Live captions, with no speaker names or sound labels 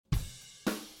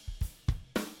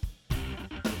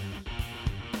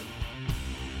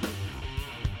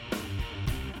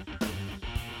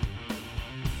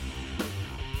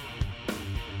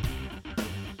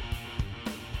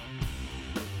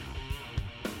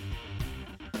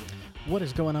What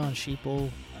is going on, sheeple?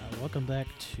 Welcome back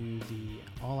to the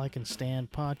All I Can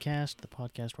Stand podcast, the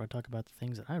podcast where I talk about the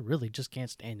things that I really just can't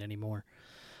stand anymore.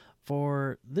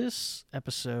 For this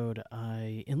episode,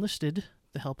 I enlisted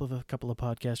the help of a couple of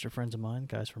podcaster friends of mine,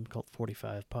 guys from Cult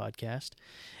 45 Podcast,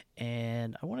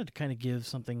 and I wanted to kind of give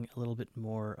something a little bit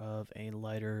more of a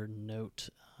lighter note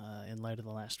in light of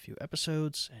the last few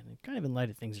episodes and kind of in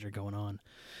light of things that are going on.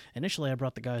 Initially, I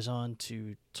brought the guys on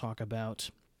to talk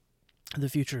about the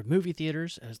future of movie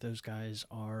theaters, as those guys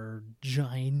are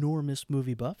ginormous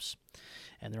movie buffs,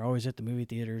 and they're always at the movie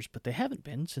theaters, but they haven't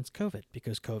been since COVID,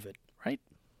 because COVID, right?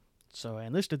 So I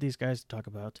enlisted these guys to talk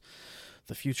about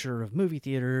the future of movie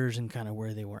theaters and kind of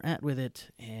where they were at with it,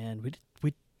 and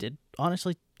we did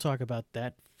honestly talk about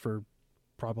that for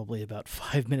probably about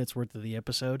 5 minutes worth of the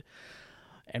episode,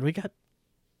 and we got,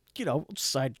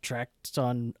 sidetracked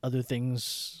on other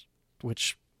things,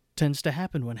 which tends to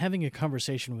happen when having a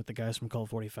conversation with the guys from Cult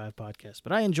 45 Podcast.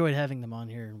 But I enjoyed having them on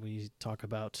here, and we talk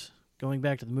about going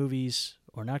back to the movies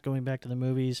or not going back to the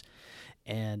movies,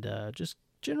 and just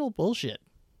general bullshit.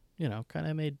 Kind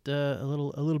of made a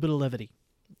little bit of levity.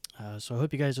 So I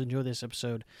hope you guys enjoy this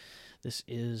episode. This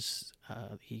is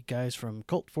the guys from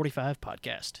Cult 45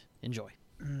 Podcast. Enjoy.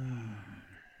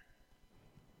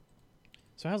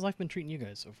 So how's life been treating you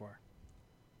guys so far?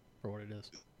 For what it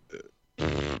is.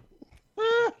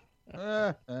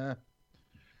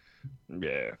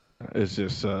 Yeah, it's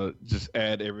just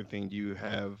add everything you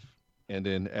have, and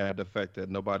then add the fact that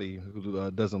nobody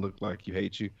who doesn't look like you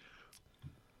hates you.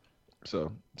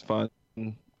 So it's fine.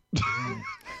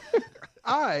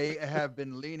 I have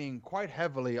been leaning quite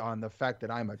heavily on the fact that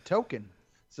I'm a token,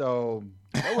 so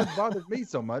that wouldn't bother me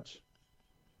so much.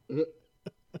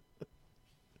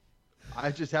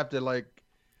 I just have to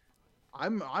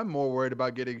I'm more worried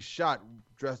about getting shot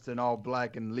dressed in all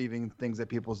black and leaving things at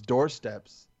people's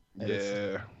doorsteps.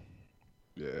 Yeah.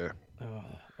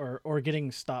 Or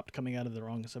getting stopped coming out of the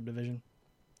wrong subdivision.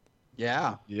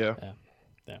 Yeah. Yeah.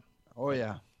 Oh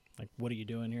yeah. Like, what are you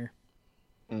doing here?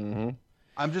 Mm-hmm.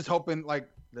 I'm just hoping,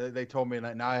 they told me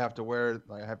that now I have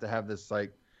to have this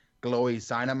glowy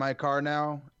sign on my car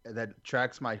now that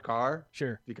tracks my car.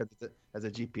 Sure. Because it has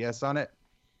a GPS on it.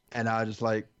 And I was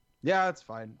just yeah, it's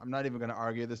fine. I'm not even going to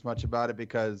argue this much about it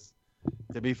because,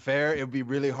 to be fair, it would be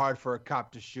really hard for a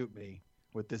cop to shoot me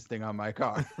with this thing on my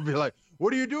car. Be like,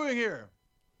 what are you doing here?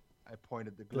 I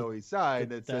pointed the glowy sign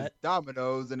that says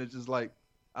Domino's, and it's just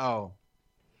oh,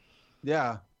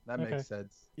 yeah, that makes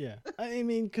sense. Yeah. I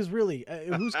mean, because really,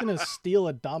 who's going to steal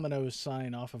a Domino's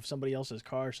sign off of somebody else's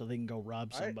car so they can go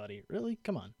rob somebody? Really?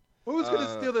 Come on. Who's going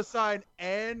to steal the sign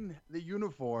and the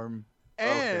uniform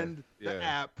and the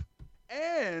app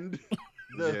and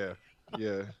the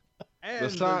and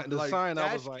the sign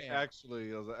I was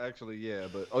actually yeah,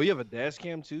 but you have a dash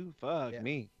cam too? Fuck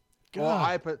me. God. Well,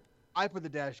 I put the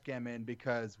dash cam in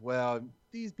because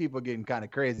these people are getting kind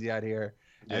of crazy out here,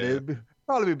 and it'd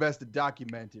probably be best to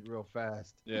document it real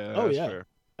fast. Yeah. Oh yeah. Fair.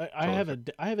 I have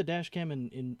a dash cam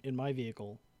in my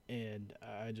vehicle, and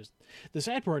the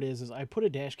sad part is I put a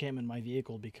dash cam in my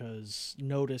vehicle because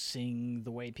noticing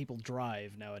the way people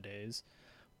drive nowadays.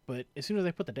 But as soon as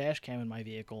I put the dash cam in my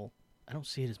vehicle, I don't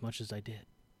see it as much as I did.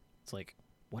 It's like,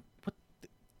 what?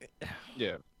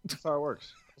 Yeah, that's how it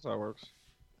works. That's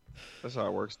how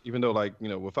it works. Even though,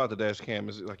 without the dash cam,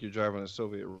 it's like you're driving in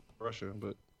Soviet Russia.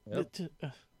 But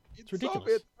it's ridiculous.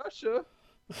 Soviet Russia.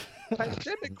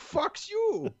 Pandemic fucks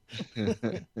you.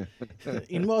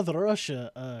 In Mother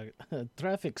Russia,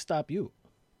 traffic stop you.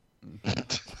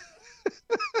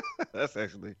 That's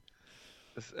actually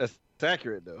that's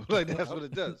accurate though. That's what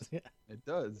it does. Yeah. It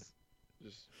does.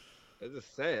 It's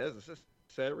just sad. It's just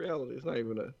sad reality. It's not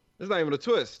even a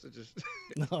twist. It's just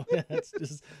No, it's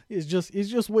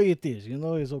just way it is.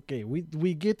 It's okay.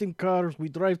 We get in cars, we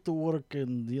drive to work,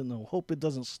 and hope it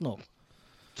doesn't snow.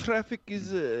 Traffic is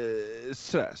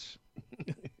trash.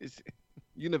 It's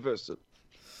universal.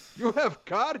 You have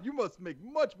car, you must make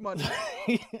much money.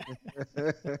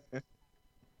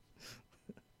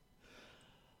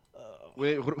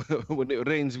 When it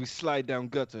rains, we slide down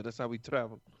gutter. That's how we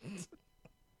travel.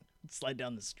 Slide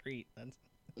down the street.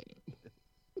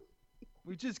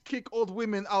 We just kick old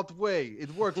women out way.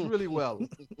 It works really well.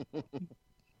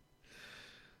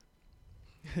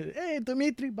 Hey,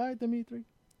 Dimitri. Bye, Dimitri.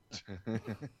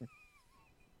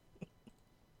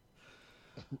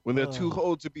 When they're too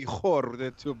old to be whore,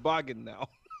 they're too bargain now.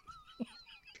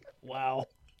 Wow.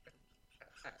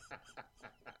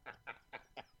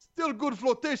 Still good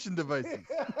flotation devices.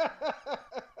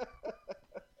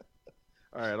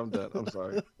 All right, I'm done. I'm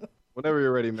sorry. Whenever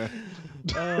you're ready, man.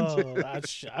 Oh,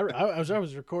 I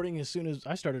was recording as soon as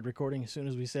I started recording. As soon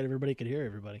as we said everybody could hear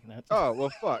everybody. Oh well,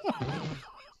 fuck.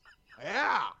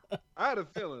 Yeah. I had a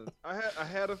feeling. I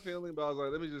had a feeling, but I was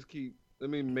like, let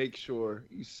me make sure.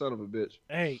 You son of a bitch.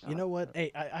 Hey, you know what?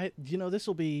 Hey, this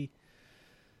will be.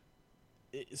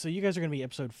 So you guys are gonna be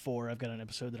episode 4. I've got an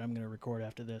episode that I'm gonna record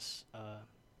after this,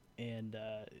 and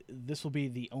this will be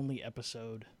the only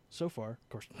episode so far. Of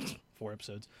course, 4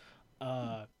 episodes.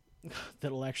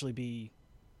 That'll actually be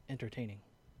entertaining,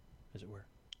 as it were.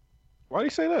 Why do you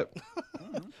say that?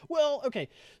 Well, okay.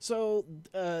 So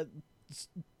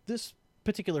this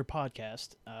particular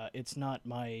podcast, it's not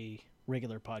my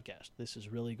regular podcast. This is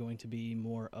really going to be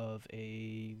more of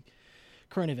a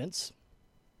current events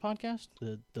podcast.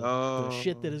 The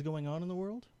shit that is going on in the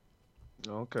world.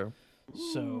 Okay.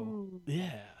 So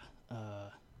yeah.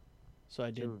 So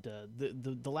I did.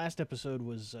 The last episode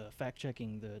was fact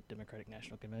checking the Democratic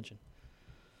National Convention.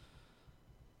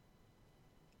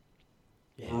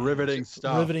 Yeah. Riveting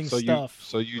stuff. Riveting So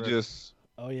stuff. you just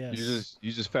Oh yes.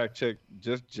 you just fact check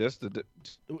just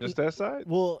that side.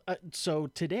 Well, so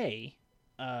today,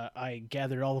 I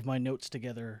gathered all of my notes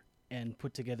together and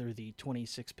put together the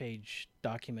 26-page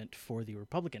document for the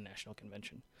Republican National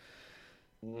Convention.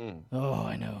 Oh,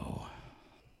 I know.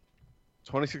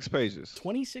 26 pages.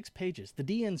 26 pages. The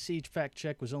DNC fact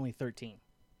check was only 13.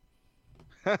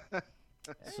 So,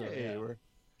 Hey, yeah.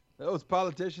 those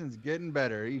politicians getting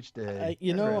better each day.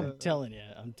 I'm telling you.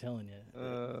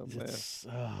 Man.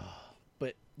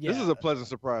 But yeah. This is a pleasant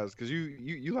surprise because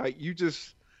you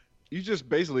just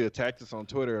basically attacked us on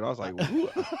Twitter, and I was like, who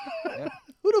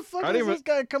Who the fuck is this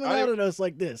guy coming out at us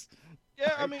like this?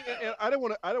 Yeah, I mean, and I don't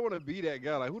want to be that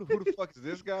guy. Like, who the fuck is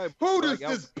this guy? Who does Like,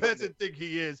 this peasant think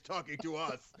he is talking to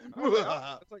us?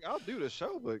 It's like I'll do the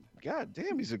show, but god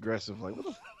damn, he's aggressive. Like,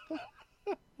 what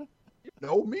the You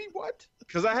know me? What?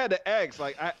 Because I had to ask,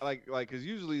 because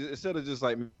usually instead of just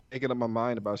like making up my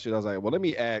mind about shit, I was like, well, let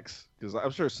me ask, because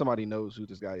I'm sure somebody knows who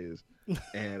this guy is.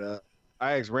 And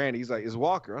I asked Randy, he's like, it's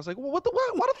Walker. I was like, well, why the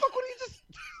fuck would he just?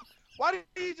 Why did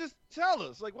he just tell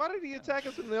us? Like, why did he attack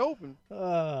us in the open? He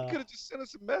could have just sent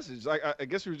us a message. Like, I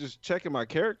guess we were just checking my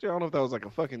character. I don't know if that was like a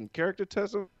fucking character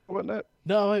test or whatnot.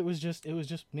 No, it was just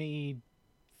me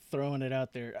throwing it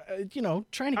out there.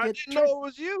 Trying to get. I didn't know it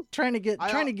was you. Trying to get.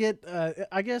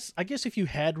 I guess if you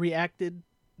had reacted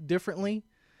differently,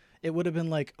 it would have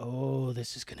been like, oh,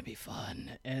 this is gonna be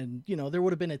fun, and there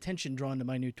would have been attention drawn to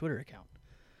my new Twitter account.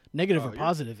 Negative or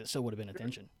positive, it still would have been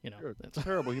attention. You're a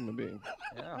terrible human being.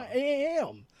 Yeah. I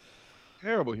am.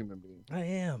 Terrible human being. I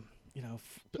am.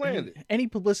 Planned it. Any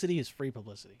publicity is free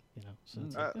publicity. So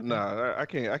it's like, okay. Nah, I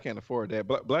can't afford that.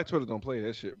 Black Twitter don't play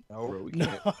that shit. No. Bro, we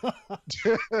can't.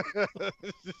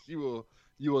 you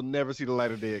will never see the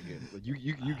light of day again. Like,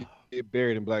 you get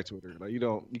buried in Black Twitter. Like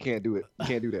you can't do it. You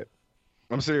can't do that.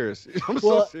 I'm serious. I'm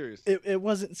so serious. It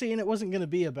wasn't going to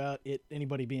be about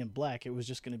anybody being black. It was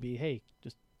just going to be, hey,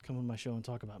 just come on my show and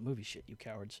talk about movie shit, you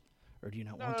cowards. Or do you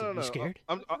not want to? No. You scared?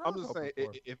 I'm just saying,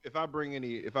 if I bring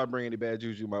any bad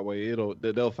juju my way,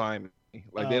 they'll find me.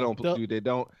 Like they don't.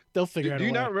 They'll figure out. Do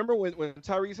you not remember when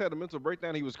Tyrese had a mental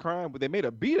breakdown? He was crying, but they made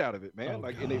a beat out of it, man.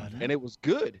 And it was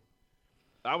good.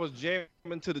 I was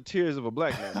jamming to the tears of a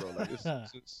black man, bro. Like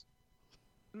it's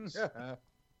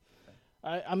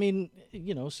I mean,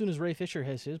 as soon as Ray Fisher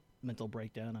has his mental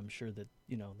breakdown, I'm sure that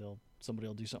somebody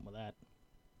will do something with that.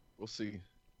 We'll see.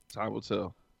 Time will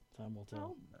tell. Time will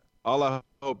tell. All I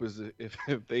hope is that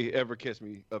if they ever catch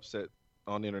me upset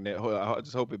on the internet, I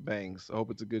just hope it bangs. I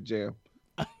hope it's a good jam.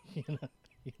 I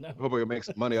hope I can make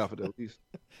some money off of it at least.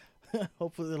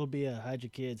 Hopefully it'll be a hide your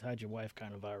kids, hide your wife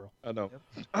kind of viral. I know.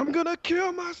 Yep. I'm gonna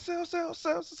kill myself.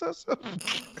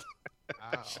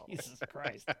 Jesus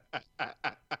Christ.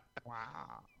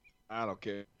 Wow. I don't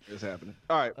care. It's happening.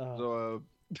 All right. So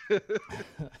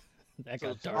that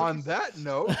got dark. On that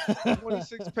note,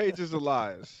 26 pages of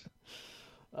lies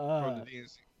from the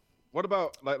DNC. What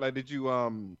about like did you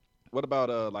what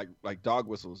about like dog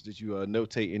whistles? Did you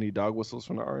notate any dog whistles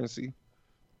from the RNC?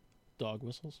 Dog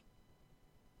whistles?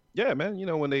 Yeah, man.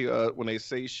 When they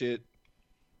say shit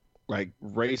like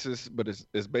racist, but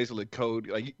it's basically code.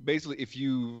 Like basically if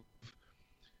you've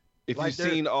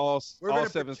seen all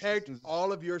 7 seasons,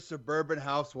 all of your suburban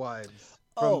housewives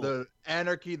from the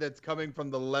anarchy that's coming from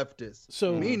the leftists.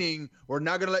 So meaning we're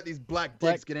not gonna let these black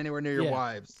dicks get anywhere near your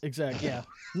wives. Exactly. Yeah.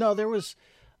 No, there was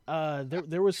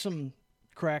there was some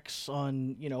cracks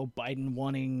on Biden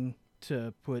wanting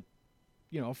to put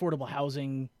affordable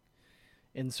housing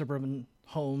in suburban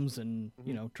homes, and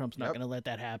Trump's not going to let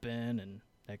that happen, and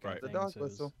that kind Right. of The thing. dog So it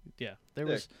was- whistle. yeah, there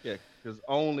Yeah, was. yeah, because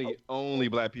only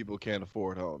black people can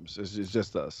afford homes. It's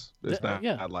just us. It's That- not,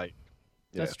 yeah. not like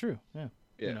That's true. Yeah.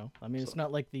 Yeah. You know, I mean, it's So-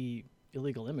 not like the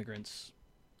illegal immigrants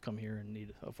come here and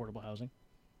need affordable housing.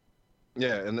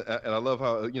 yeah, and I love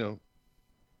how when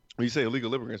you say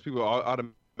illegal immigrants, people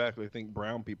automatically think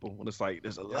brown people when it's like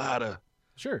there's a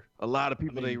Sure. lot of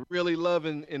people mean- they really love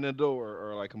and adore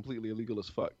are like completely illegal as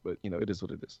fuck. But it is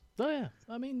what it is. Oh yeah.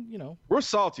 I mean, you know. We're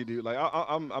salty, dude. Like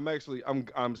I'm actually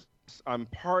I'm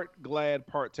part glad,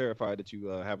 part terrified that you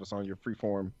have us on your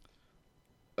freeform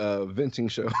venting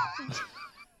show.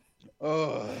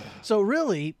 Oh, So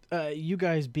really, you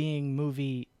guys being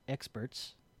movie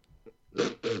experts,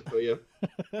 But yeah.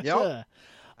 yep.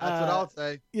 That's what uh, I'll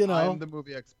say. you know. I'm the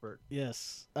movie expert.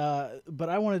 yes. But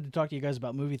I wanted to talk to you guys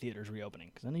about movie theaters reopening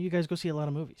because I know you guys go see a lot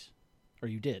of movies, or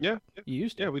you did. Yeah. You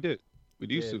used to. Yeah, we did. We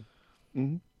used Did. to.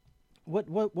 Mm-hmm. What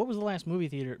was the last movie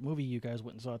you guys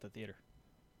went and saw at the theater?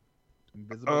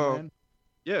 Invisible Oh. Man.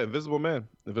 Yeah, Invisible Man.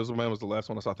 Invisible Man was the last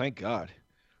one I saw. Thank God.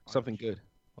 Something good.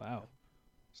 Wow.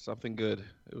 Something good.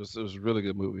 It was a really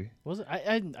good movie. Was it? I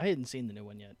hadn't seen the new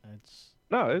one yet. It's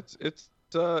No,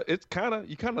 it's kind of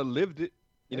you kind of lived it.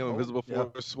 Yeah. Invisible Yeah.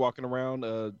 Force walking around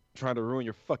trying to ruin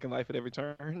your fucking life at every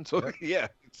turn. So yeah.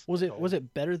 was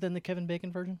it better than the Kevin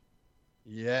Bacon version?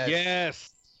 Yes.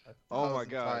 Yes. Oh my 1,000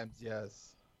 God. Times,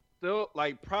 yes. Still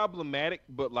like problematic,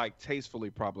 but like tastefully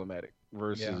problematic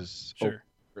versus Sure.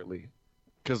 overtly.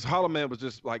 Because Hollow Man was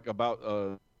just like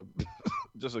about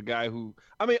just a guy who,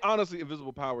 I mean, honestly,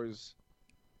 Invisible Powers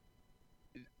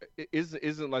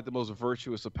isn't like the most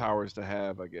virtuous of powers to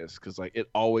have, I guess, because like it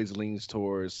always leans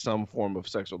towards some form of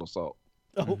sexual assault.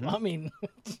 Oh, Mhm.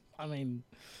 I mean,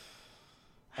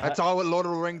 That's all what Lord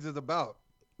of the Rings is about.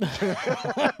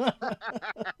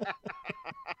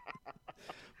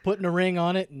 putting a ring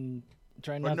on it and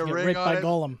trying not Putting to a get ring ripped on by it.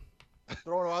 Gollum.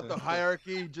 Throwing out the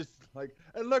hierarchy, just like,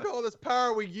 and look at all this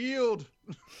power we yield.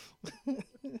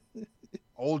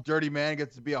 Old dirty man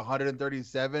gets to be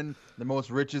 137, the most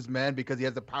richest man because he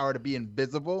has the power to be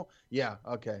invisible. Yeah,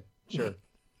 okay, sure.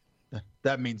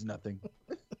 That means nothing.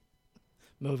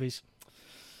 Movies.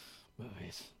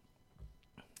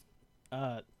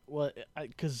 Well,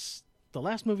 because the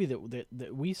last movie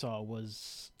that we saw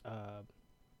was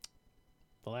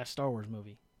the last Star Wars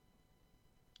movie.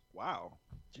 Wow.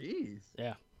 Jeez.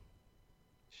 Yeah.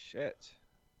 Shit.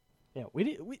 Yeah,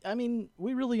 I mean,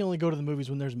 we really only go to the movies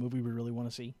when there's a movie we really want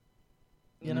to see.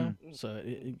 You know, so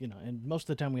and most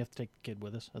of the time we have to take the kid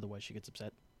with us, otherwise she gets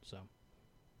upset. So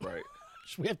Right.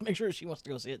 we have to make sure she wants to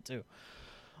go see it too.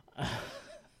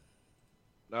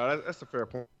 No, that's a fair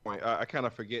point. I kind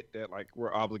of forget that like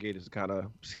we're obligated to kind of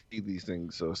see these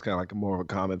things, so it's kind of like more of a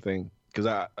common thing. Because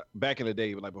I back in the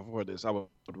day, like before this, I would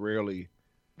rarely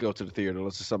go to the theater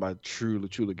unless it's somebody I truly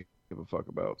give a fuck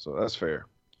about. So that's fair.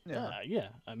 Yeah.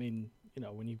 I mean,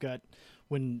 when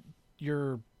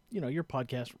your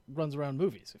podcast runs around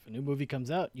movies. If a new movie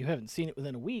comes out, you haven't seen it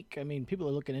within a week. I mean, people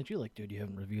are looking at you like, dude, you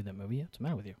haven't reviewed that movie yet. What's the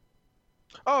matter with you?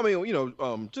 Oh, I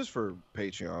mean, just for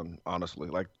Patreon, honestly,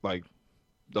 like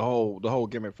the whole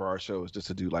gimmick for our show is just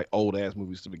to do like old ass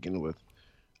movies to begin with,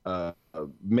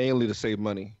 mainly to save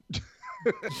money.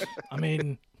 I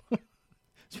mean,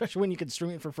 especially when you can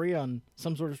stream it for free on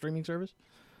some sort of streaming service.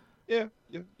 Yeah.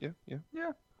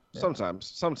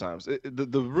 Sometimes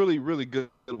the really good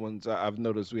ones I've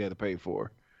noticed we had to pay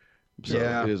for. So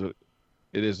Yeah. it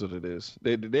is what it is.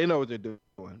 They know what they're doing.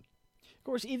 Of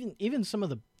course, even some of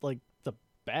the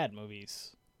bad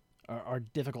movies are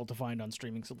difficult to find on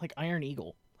streaming. So like Iron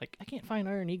Eagle, like I can't find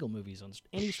Iron Eagle movies on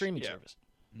any streaming Yeah. service.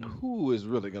 Who is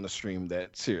really gonna stream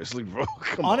that? Seriously, bro.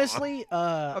 Come Honestly,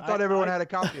 I thought everyone had a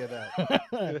copy of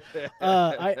that.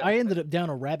 I ended up down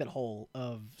a rabbit hole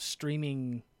of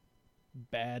streaming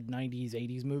bad 90s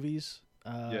 80s movies.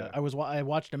 Yeah. I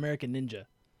watched American Ninja,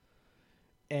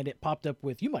 and it popped up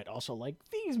with, you might also like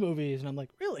these movies, and I'm like,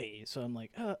 really? So I'm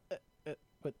like,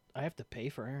 but I have to pay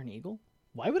for Iron Eagle?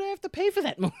 Why would I have to pay for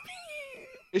that movie?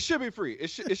 It should be free. It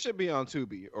should be on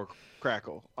Tubi or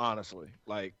Crackle. Honestly,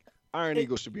 like Iron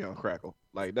Eagle should be on Crackle.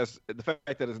 Like that's the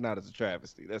fact that it's not as a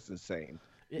travesty. That's insane.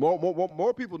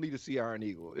 More people need to see Iron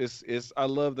Eagle. It's I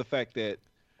love the fact that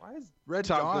Why is Red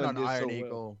Top Dawn Gun on did so Iron well.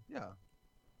 Eagle? Yeah.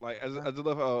 like I just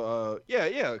love how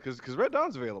because Red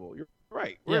Dawn's available. You're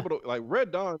right. We're Yeah. able to, like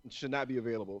Red Dawn should not be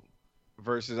available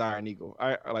versus Iron Eagle.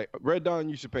 I like Red Dawn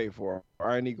you should pay for.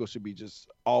 Iron Eagle should be just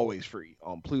always free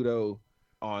on Pluto,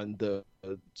 on the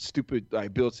stupid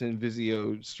like built-in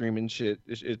Vizio streaming shit.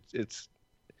 It's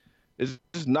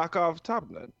just knockoff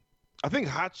Top Gun. I think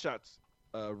Hot Shots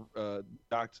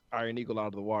knocked Iron Eagle out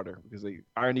of the water because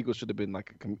Iron Eagle should have been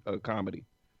like a comedy.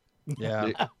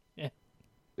 Yeah.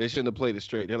 They shouldn't have played it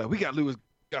straight. They're like, we got Lewis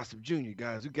Gossip Jr.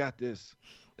 guys. We got this.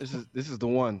 This is the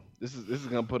one. This is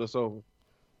gonna put us over.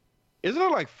 Isn't there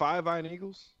like 5 Iron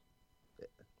Eagles?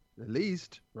 At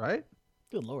least, right?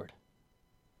 Good Lord.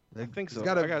 I think so. He's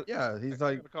He's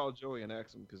like, I gotta call Joey and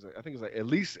ask him because I think it's like at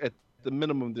least at the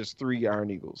minimum there's 3 Iron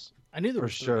Eagles. I knew there for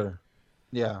was 3. sure.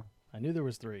 Yeah. I knew there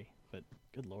was 3, but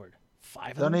good Lord,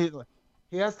 5 of Then them.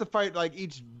 he has to fight like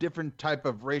each different type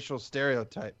of racial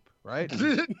stereotype, right?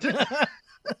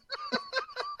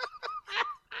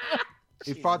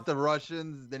 He fought the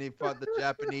Russians, then he fought the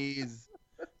Japanese,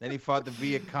 then he fought the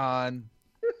Viet Cong.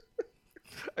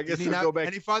 I guess he'll go back.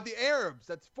 And he fought the Arabs.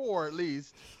 That's 4 at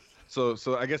least. So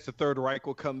I guess the Third Reich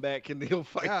will come back and he'll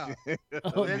fight. Yeah.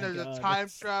 Oh Then my there's God, a time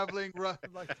traveling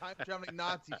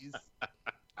Nazis.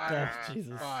 Oh,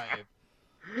 Jesus. 5.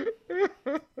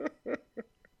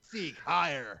 Seek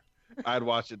higher. I'd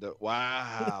watch it though.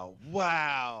 Wow.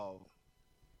 Wow.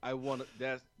 I want to.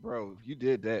 That's bro. You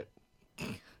did that.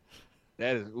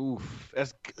 That is oof.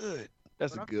 That's good.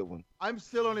 That's a good one. I'm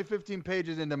still only 15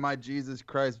 pages into my Jesus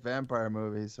Christ vampire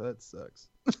movie, so that sucks.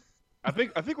 I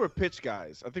think we're pitch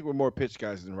guys. I think we're more pitch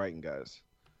guys than writing guys.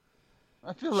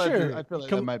 I feel like Sure.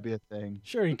 that might be a thing.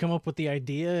 Sure, you come up with the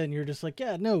idea, and you're just like,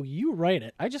 yeah, no, you write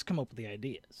it. I just come up with the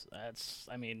ideas. That's,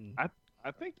 I mean, I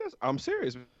think that's. I'm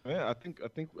serious, man. I think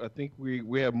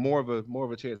we have more of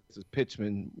a chance as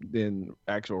pitchmen than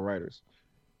actual writers,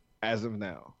 as of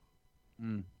now.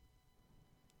 Mm.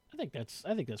 I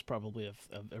think that's probably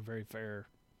a very fair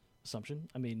assumption.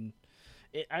 I mean,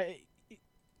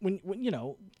 when you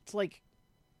know, it's like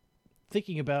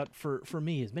thinking about for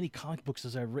me, as many comic books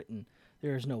as I've written,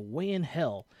 there is no way in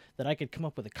hell that I could come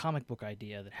up with a comic book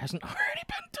idea that hasn't already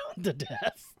been done to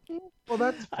death. Well,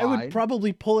 that's fine. I would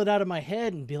probably pull it out of my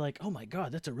head and be like, oh my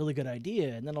God, that's a really good idea.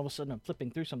 And then all of a sudden I'm flipping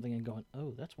through something and going,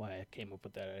 oh, that's why I came up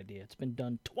with that idea. It's been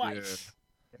done twice.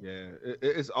 Yeah,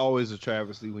 it's always a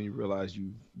travesty when you realize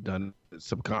you've done it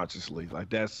subconsciously. Like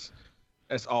that's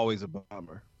always a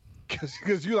bummer,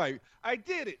 because you're like, I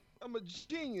did it. I'm a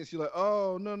genius. You're like,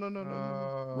 oh no.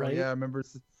 Right? Yeah, I remember.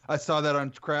 I saw that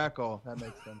on Crackle. That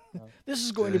makes sense. Yeah. This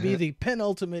is going to be the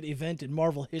penultimate event in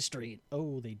Marvel history.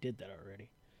 Oh, they did that already.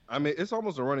 I mean, it's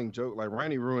almost a running joke. Like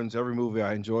Randy ruins every movie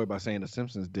I enjoy by saying The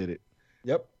Simpsons did it.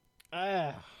 Yep.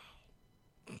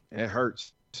 It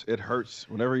hurts. It hurts.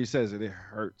 Whenever he says it, it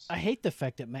hurts. I hate the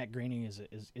fact that Matt Groening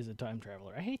is a time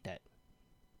traveler. I hate that.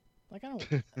 Like, I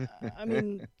don't. I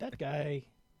mean, that guy.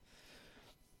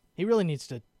 He really needs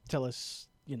to tell us.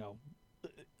 You know,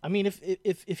 I mean,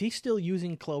 if he's still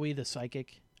using Chloe the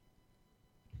psychic,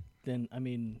 then I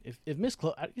mean, if Miss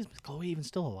Chloe is Miss Chloe even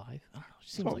still alive? I don't know. She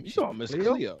seems like you saw Miss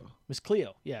Cleo. Miss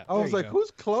Cleo. Yeah. I was like,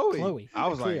 who's Chloe? Chloe. I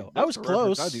was Cleo. like, I was that's a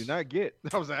reference close. I do not get.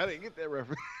 I was like, I didn't get that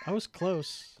reference. I was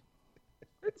close.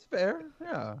 It's fair.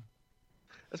 Yeah.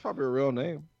 That's probably a real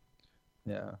name.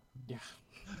 Yeah. Yeah.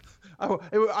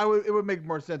 It would make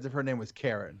more sense if her name was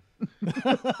Karen.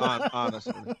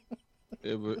 Honestly,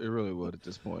 it really would at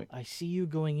this point. I see you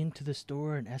going into the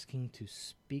store and asking to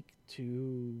speak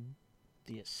to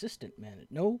the assistant manager.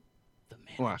 No, the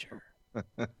manager.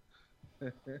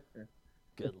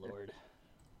 Good Lord.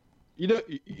 You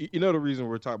know the reason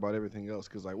we're talking about everything else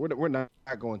because like we're not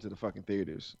going to the fucking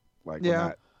theaters. Like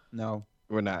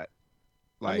we're not.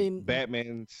 Like I mean,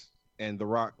 Batman's and The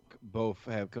Rock both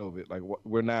have COVID. Like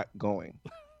we're not going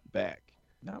back.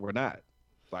 No. We're not.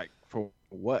 Like for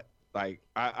what? Like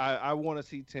I want to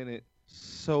see Tenet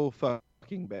so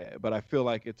fucking bad, but I feel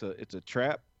like it's a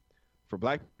trap for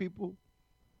black people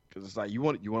because it's like you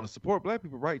want to support black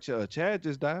people, right? Chad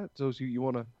just died, so you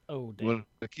want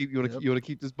to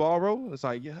keep this ball rolling. It's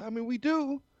like, yeah, I mean we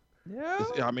do. Yeah.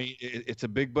 It's a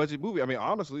big budget movie. I mean,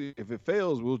 honestly, if it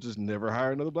fails, we'll just never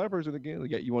hire another black person again.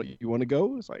 Like, you want to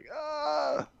go? It's like,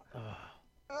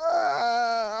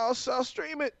 I'll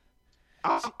stream it.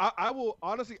 I will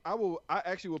honestly. I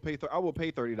actually will pay. I will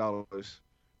pay $30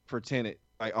 for Tenet,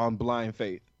 like on blind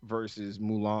faith versus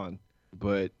Mulan.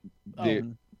 But at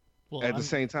the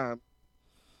same time,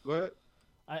 go ahead.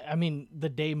 I mean, the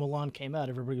day Mulan came out,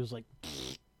 everybody was like,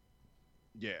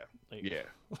 yeah, like, yeah.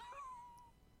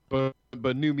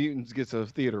 But New Mutants gets a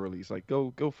theater release. Like,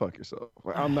 go fuck yourself.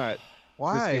 Like, I'm not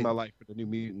risking my life for the New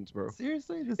Mutants, bro.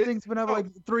 Seriously, this thing's been out for like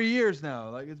 3 years now.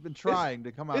 Like it's been trying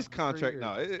to come out. This contract,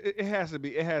 no, it has to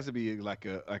be. It has to be like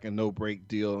a no break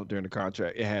deal during the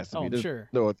contract. It has to be. I'm sure.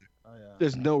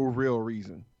 There's no real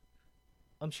reason.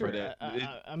 I'm sure.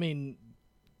 I mean,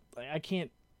 I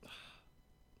can't.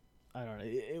 I don't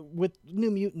know. With New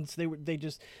Mutants, they were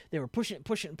pushing it,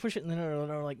 and then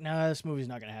they're like, nah, this movie's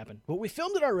not gonna happen. But we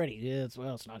filmed it already. Yeah, it's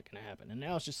not gonna happen. And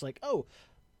now it's just like, oh,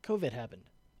 COVID happened.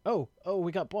 Oh,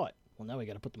 we got bought. Well, now we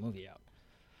got to put the movie out.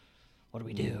 What do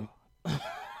we do?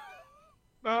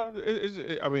 No,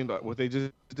 I mean, like, what they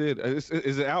just did. Is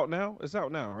it out now? It's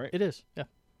out now, right? It is. Yeah.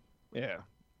 Yeah,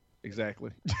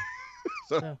 exactly.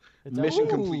 So Yeah. It's out. mission Ooh.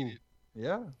 completed.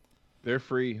 Yeah. They're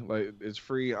free. Like it's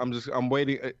free. I'm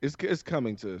waiting. It's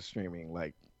coming to streaming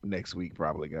like next week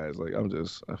probably, guys. Like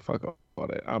fuck all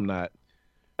that.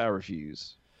 I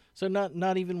refuse. So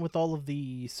not even with all of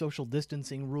the social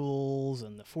distancing rules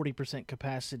and the 40%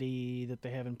 capacity that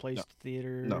they have in place No. to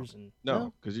theaters No. and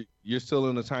No, because you're still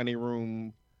in a tiny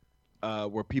room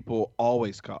where people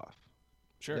always cough.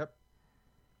 Sure. Yep.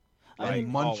 I And Like,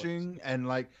 munching and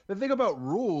like the thing about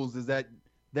rules is that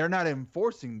they're not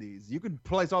enforcing these. You can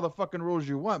place all the fucking rules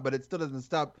you want, but it still doesn't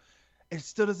stop. It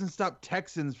still doesn't stop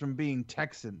Texans from being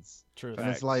Texans. True. And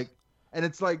it's like,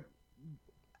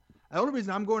 the only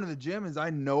reason I'm going to the gym is I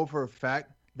know for a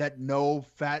fact that no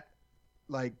fat,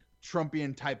 like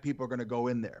Trumpian type people are gonna go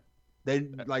in there. They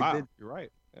like wow, they, you're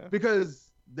right. Yeah.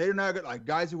 because they're not good. Like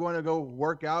guys who want to go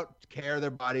work out, care of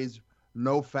their bodies,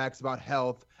 know facts about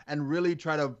health, and really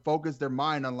try to focus their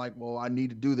mind on like, well, I need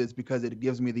to do this because it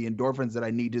gives me the endorphins that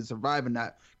I need to survive and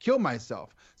not kill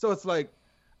myself. So it's like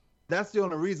that's the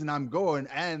only reason I'm going,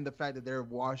 and the fact that they're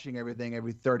washing everything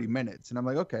every 30 minutes, and I'm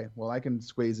like, okay, well, I can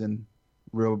squeeze in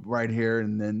right here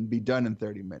and then be done in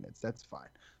 30 minutes. That's fine.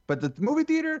 But the movie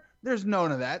theater, there's none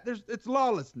of that. It's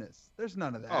lawlessness. There's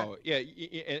none of that. Oh yeah,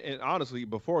 and honestly,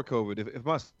 before COVID, if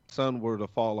my son were to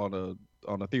fall on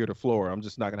a theater floor, I'm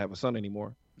just not gonna have a son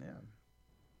anymore. Yeah.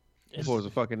 The floors are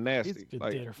fucking nasty. Good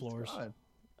Like, theater floors. God.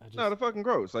 I just, no, they're fucking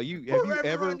gross. Like have you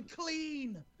ever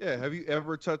unclean? yeah, have you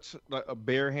ever touched like a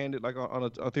barehanded like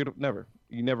on a theater? Never.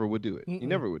 You never would do it. Mm-mm. You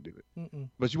never would do it. mm-mm.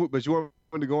 But you want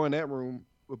to go in that room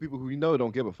with people who you know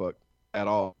don't give a fuck at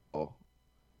all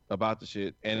about the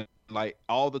shit, and like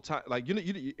all the time, like you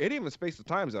it ain't even space the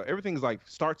times out. Everything's like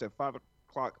starts at 5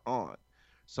 o'clock on,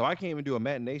 so I can't even do a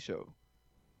matinee show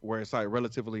where it's like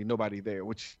relatively nobody there,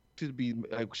 which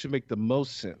should make the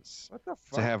most sense What the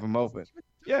fuck? to have them open.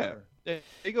 Yeah, Sure.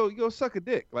 you go suck a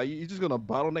dick. Like you're just gonna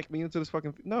bottleneck me into this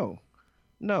fucking no.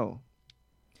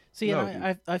 See, No,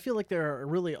 and I feel like there are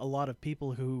really a lot of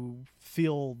people who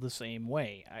feel the same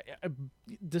way.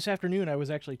 This afternoon, I was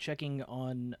actually checking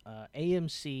on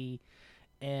AMC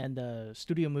and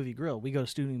Studio Movie Grill. We go to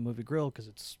Studio Movie Grill because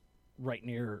it's right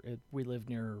near. We live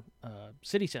near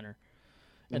City Center,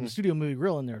 and the Studio Movie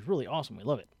Grill in there is really awesome. We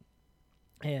love it.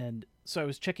 And so I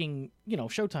was checking,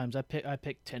 showtimes. I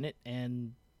picked Tenet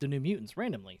and The New Mutants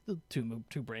randomly, the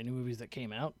two brand new movies that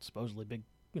came out, supposedly big,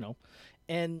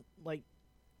 and like.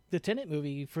 The Tenet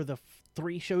movie, for the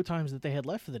 3 showtimes that they had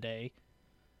left for the day,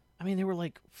 I mean, there were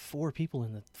like 4 people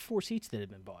in the 4 seats that had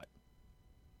been bought.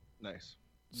 Nice.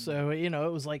 So, it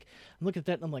was like, I'm looking at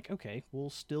that and I'm like, okay, well,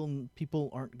 still people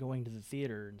aren't going to the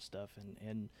theater and stuff.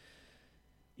 And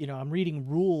I'm reading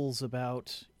rules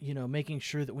about, making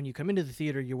sure that when you come into the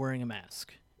theater, you're wearing a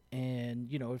mask.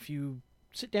 And, if you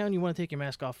sit down, you want to take your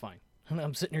mask off, fine. And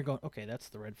I'm sitting here going, okay, that's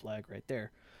the red flag right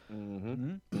there.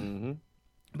 Mm-hmm. Mm-hmm.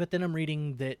 But then I'm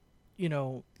reading that,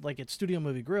 like at Studio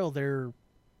Movie Grill, they're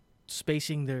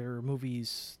spacing their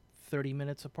movies 30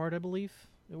 minutes apart, I believe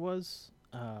it was,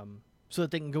 so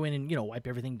that they can go in and, wipe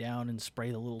everything down and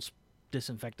spray the little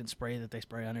disinfectant spray that they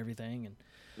spray on everything.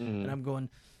 And I'm going,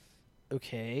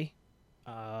 okay,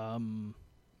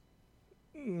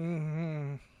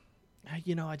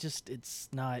 it's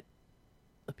not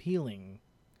appealing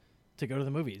to go to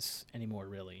the movies anymore,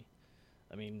 really.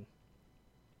 I mean...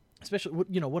 Especially, what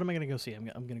am I going to go see? I'm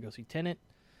going to go see Tenet,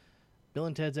 Bill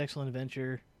and Ted's Excellent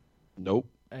Adventure. Nope.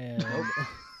 And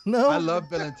no, I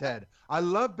love Bill and Ted. I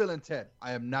love Bill and Ted.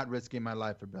 I am not risking my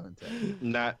life for Bill and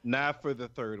Ted. Not for the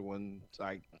third one,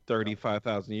 like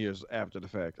 35,000 years after the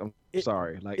fact. I'm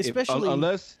sorry. Like especially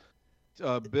unless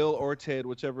Bill or Ted,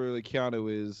 whichever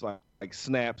Keanu is, like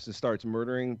snaps and starts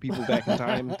murdering people back in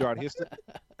time throughout history.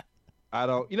 I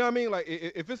don't. You know what I mean? Like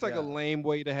if it's like a lame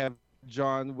way to have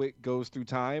John Wick goes through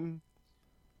time.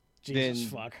 Jesus then,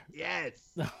 fuck. Yes.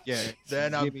 Yeah.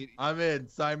 Then I'm in.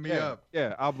 Sign me up.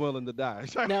 Yeah, I'm willing to die.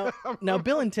 Now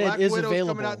Bill and Ted Black is Widow's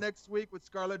available. coming out next week with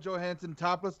Scarlett Johansson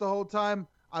topless the whole time.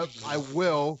 I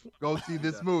will go see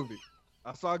this movie.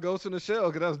 I saw Ghost in the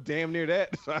Shell because I was damn near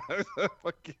that.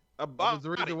 That's the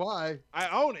reason why. I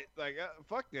own it. Like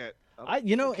fuck that.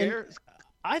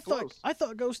 I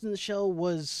thought Ghost in the Shell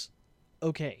was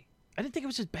okay. I didn't think it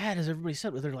was as bad as everybody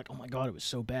said. They're like, oh my god, it was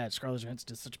so bad. Scarlett Johansson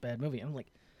did such a bad movie. I'm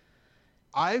like,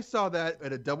 I saw that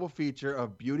at a double feature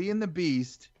of Beauty and the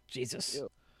Beast. Jesus.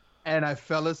 And I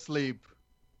fell asleep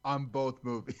on both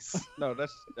movies. No,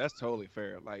 that's totally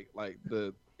fair. Like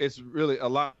it's really a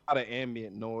lot of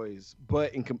ambient noise.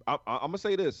 But I'm gonna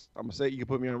say this. I'm gonna say you can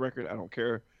put me on record. I don't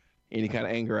care. any kind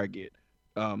of anger I get.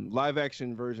 Live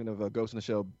action version of Ghost in the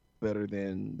Shell better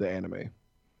than the anime.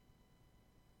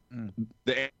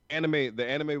 The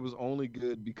anime was only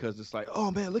good because it's like,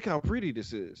 oh man, look how pretty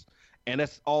this is, and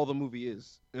that's all the movie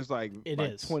is. It's like It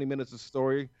like is. 20 minutes of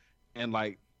story and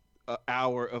like an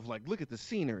hour of like, look at the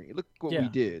scenery, look what Yeah. we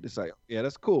did. It's like, yeah,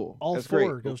 that's cool. All that's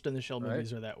 4 great. Ghost in the Shell Right.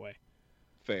 movies are that way.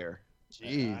 Fair.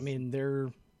 Jeez. I mean, they're,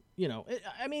 you know,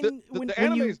 I mean, The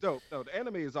anime is dope. No, the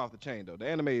anime is off the chain though. The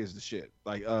anime is the shit.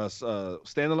 Like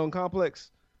Standalone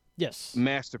Complex, yes,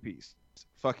 masterpiece,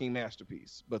 fucking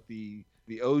masterpiece. But the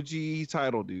OG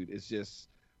title, dude, is just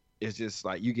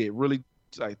like you get really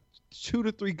like 2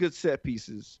 to 3 good set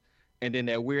pieces, and then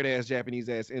that weird ass Japanese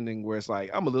ass ending where it's like,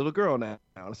 I'm a little girl now.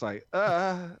 It's like,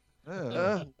 what?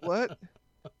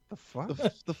 The fuck?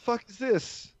 The fuck is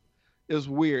this? It's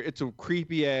weird. It's a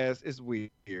creepy ass. It's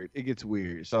weird. It gets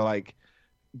weird. So like,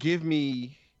 give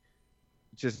me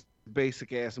just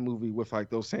basic ass movie with like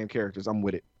those same characters. I'm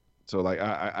with it. So like,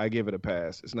 I give it a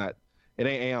pass. It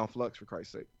ain't Aeon Flux for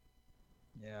Christ's sake.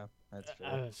 Yeah, that's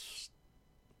fair.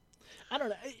 I don't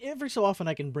know. Every so often,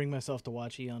 I can bring myself to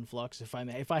watch Eon Flux if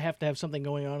I have to have something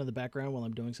going on in the background while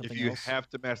I'm doing something If you else. have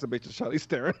to masturbate to Charlize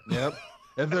Theron. Yep.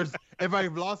 If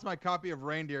I've lost my copy of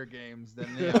Reindeer Games, then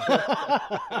yeah.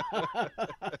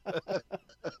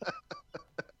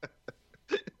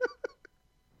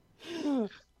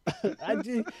 I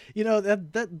do, you know,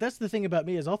 that's the thing about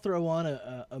me is I'll throw on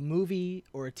a movie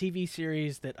or a TV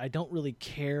series that I don't really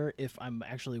care if I'm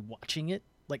actually watching it,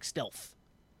 like Stealth.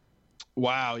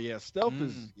 Wow, yeah, Stealth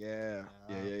is yeah.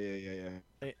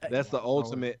 That's the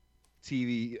ultimate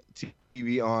TV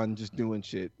on just doing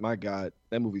shit. My God,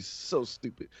 that movie's so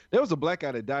stupid. There was a black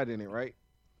guy that died in it, right?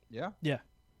 Yeah.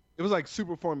 It was like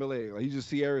super formulaic. Like you just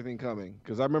see everything coming.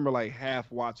 Because I remember like half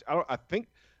watch. I think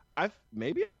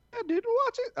maybe I didn't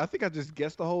watch it. I think I just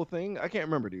guessed the whole thing. I can't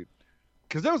remember, dude.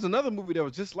 Because there was another movie that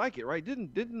was just like it, right?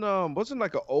 Wasn't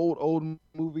like an old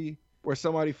movie where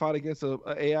somebody fought against a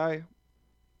AI?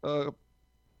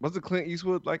 Was it Clint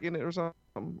Eastwood like in it or something?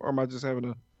 Or am I just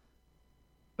having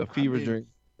a fever dream?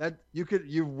 That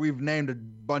we've named a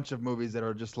bunch of movies that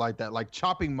are just like that. Like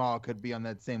Chopping Mall could be on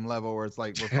that same level where it's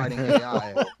like we're fighting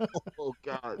AI. Oh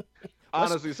God!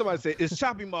 Honestly, somebody say it's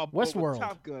Chopping Mall. but with Westworld.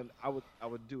 Top Gun. I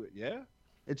would do it. Yeah,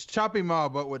 It's Chopping Mall,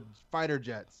 but with fighter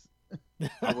jets.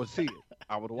 I would see it.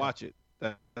 I would watch it.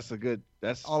 That's a good.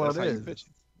 That's All that's it how you is. pitch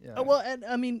it. Yeah. Well, and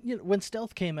I mean, you know, when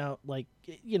Stealth came out, like,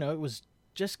 you know, it was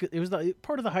Jessica. It was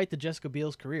part of the height of Jessica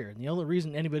Biel's career, and the only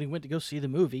reason anybody went to go see the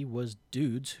movie was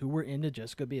dudes who were into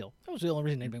Jessica Biel. That was the only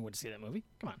reason anybody went to see that movie.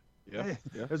 Come on. Yeah, Hey,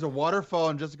 yeah. There's a waterfall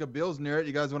and Jessica Biel's near it.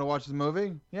 You guys want to watch the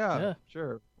movie? Yeah.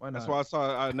 Sure. Why not? That's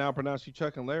why I now pronounce you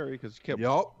Chuck and Larry because you kept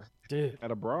Yup. Dude.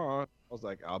 at a bra. I was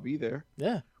like, I'll be there.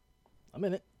 Yeah. I'm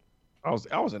in it. I was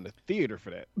in the theater for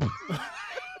that.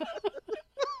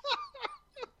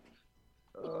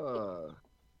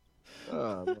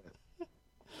 Man.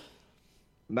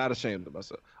 Not ashamed of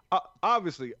myself.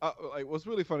 Obviously, like what's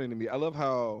really funny to me, I love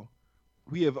how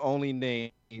we have only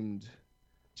named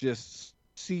just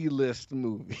C-list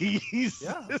movies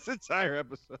Yeah. this entire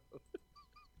episode.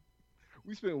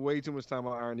 We spent way too much time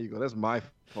on Iron Eagle. That's my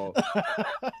fault.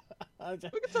 We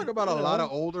can talk about a lot of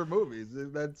older movies.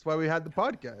 That's why we had the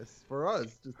podcast for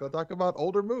us, just to talk about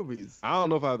older movies. I don't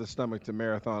know if I have the stomach to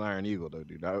marathon Iron Eagle though,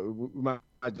 dude. We might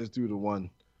just do the one.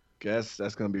 Guess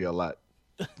that's gonna be a lot.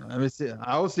 Let me see.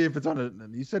 I will see if it's on a.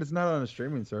 You said it's not on a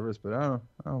streaming service, but I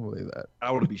don't believe that. I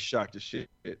would be shocked as shit,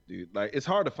 dude. Like it's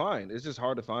hard to find. It's just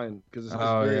hard to find because it's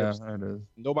Oh very yeah, it is.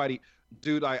 nobody,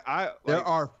 dude. There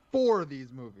are 4 of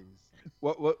these movies.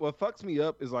 What fucks me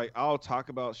up is like I'll talk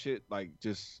about shit like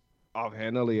just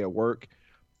offhandedly at work,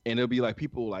 and it'll be like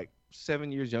people like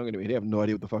 7 years younger than me. They have no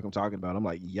idea what the fuck I'm talking about. I'm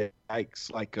like,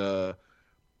 yikes!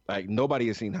 Like nobody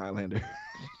has seen Highlander.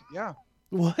 Yeah.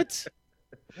 What?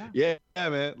 Yeah,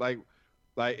 man. Like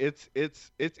it's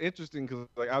interesting because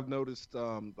like I've noticed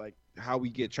like how we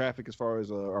get traffic as far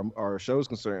as our show's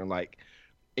concerned. Like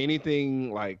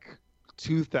anything like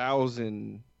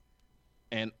 2000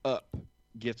 and up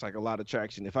gets like a lot of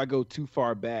traction. If I go too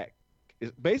far back,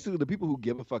 it's basically the people who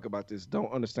give a fuck about this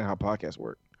don't understand how podcasts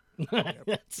work. I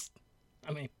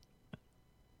mean,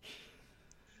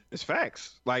 It's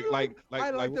facts. Like I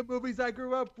like the movies I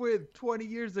grew up with 20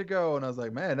 years ago, and I was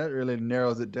like, man, that really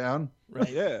narrows it down. right.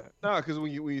 Yeah, no, because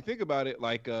when you think about it,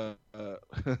 like I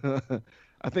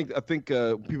think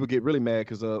people get really mad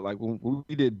because like when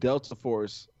we did Delta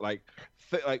Force, like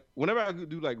whenever I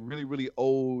do like really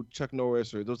old Chuck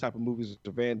Norris or those type of movies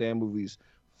or Van Damme movies,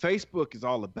 Facebook is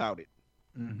all about it.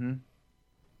 Mm-hmm.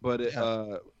 But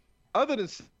other than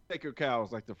sacred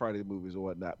cows like the Friday movies or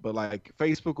whatnot, but like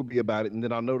Facebook will be about it, and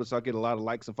then I'll notice I'll get a lot of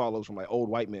likes and follows from like old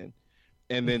white men,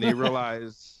 and then they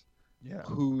realize Yeah.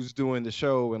 who's doing the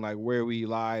show and like where we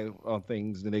lie on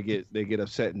things, and they get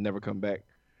upset and never come back.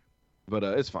 But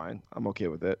it's fine. I'm okay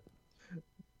with that.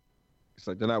 It's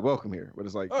like they're not welcome here, but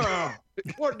it's like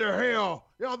What the hell?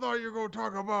 Y'all thought you were gonna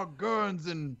talk about guns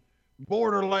and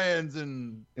Borderlands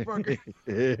and fucking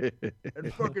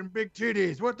big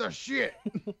titties. What the shit?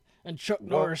 And Chuck One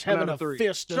Norris out having of a three.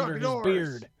 fist Chuck under Norris.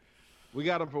 his beard. we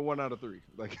got them for 1 out of 3.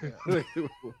 Like,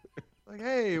 Like,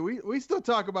 hey, we still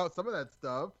talk about some of that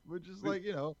stuff. We're just like,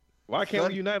 why can't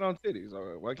Gun- we unite on titties?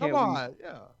 Or why come can't we on,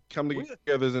 yeah. come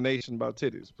together as a nation about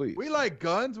titties, please? We like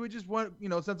guns. We just want,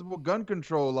 sensible gun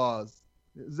control laws.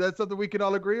 Is that something we can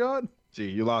all agree on? Gee,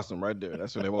 you lost them right there.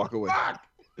 That's when they walk away. Fuck!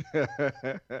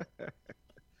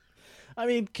 I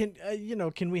mean, can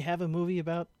we have a movie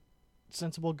about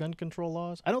sensible gun control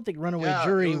laws? I don't think Runaway Yeah,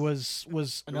 Jury it was It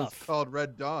was enough. called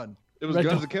Red Dawn. It was Red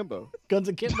Guns Dawn. Akimbo. Guns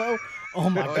Akimbo? Oh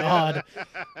my Oh, yeah. God.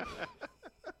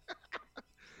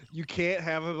 You can't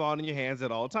have it on in your hands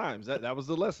at all times. That was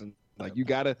the lesson. Like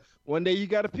one day you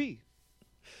gotta pee.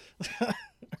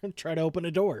 Try to open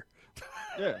a door.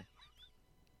 Yeah.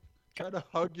 Try to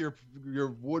hug your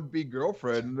would-be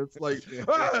girlfriend, and it's like,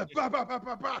 bah, bah, bah,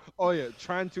 bah, bah. Oh yeah,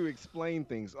 trying to explain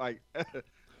things like,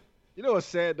 what's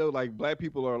sad though? Like black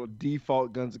people are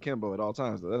default Guns Akimbo at all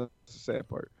times. Though. That's the sad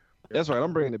part. That's right.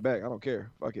 I'm bringing it back. I don't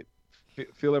care. Fuck it.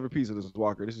 Feel every piece of this,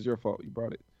 Walker. This is your fault. You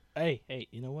brought it. Hey,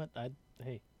 you know what?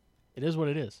 It is what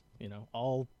it is.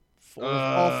 All four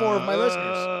of my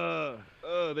listeners.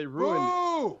 They ruined.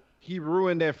 Boo! He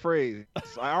ruined that phrase.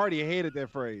 I already hated that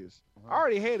phrase.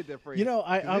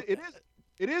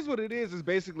 It is what it is. Is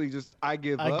basically just I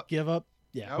give I up. give up.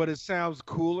 Yeah. But it sounds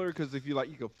cooler because if you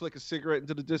can flick a cigarette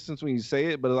into the distance when you say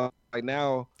it. But like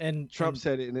now, And Trump and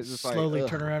said it, and it's just slowly like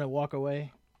turn around and walk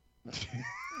away.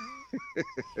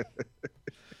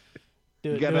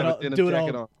 You gotta have a denim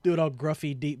jacket on. Do it all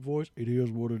gruffy, deep voice. It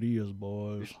is what it is,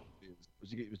 boys.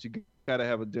 But you gotta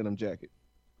have a denim jacket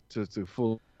to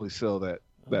fully sell that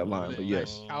line. But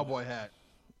yes, Cowboy hat.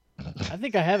 I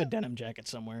think I have a denim jacket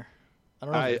somewhere. I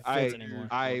don't know if it fits anymore.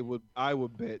 I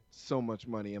would bet so much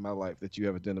money in my life that you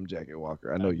have a denim jacket,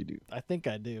 Walker. I know you do. I think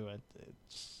I do.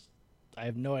 I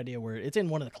have no idea where it's in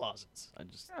one of the closets. Yeah.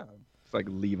 It's like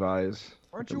Levi's.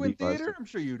 Aren't Like a you in Levi's theater? thing. I'm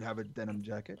sure you'd have a denim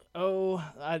jacket.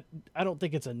 I don't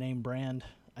think it's a name brand.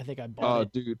 I think I bought Oh,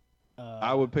 it. dude,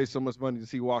 I would pay so much money to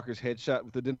see Walker's headshot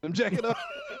with the denim jacket on.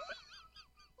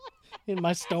 In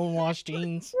my stonewashed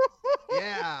jeans.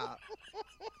 Yeah.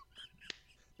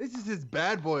 This is his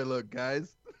bad boy look,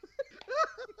 guys.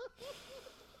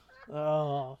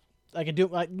 Oh, I could do.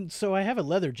 So I have a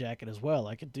leather jacket as well.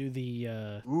 I could do the.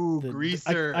 Ooh, the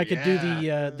greaser. I could do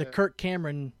yeah. the Kirk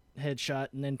Cameron headshot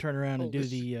and then turn around and Oh, do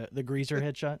this- the greaser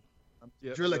headshot.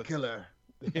 Yep, Driller that's killer.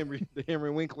 the Henry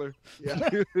Winkler.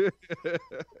 Yeah.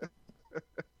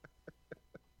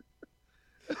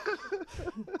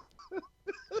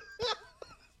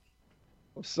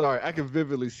 I'm sorry. I can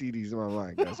vividly see these in my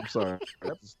mind, guys. I'm sorry.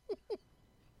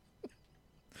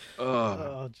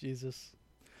 Oh Jesus!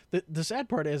 The sad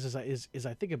part is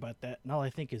I think about that and all I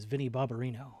think is Vinnie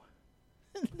Barbarino.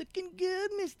 Looking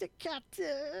good, Mr.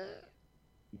 Carter.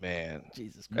 Man,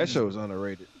 Jesus that Christ! show is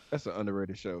underrated. That's an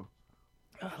underrated show.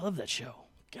 I love that show.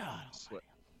 God, Swear.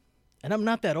 and I'm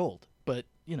not that old, but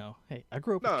hey, I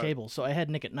grew up No. with cable, so I had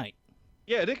Nick at Night.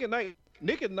 Yeah, Nick at Night.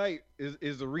 Nick at Night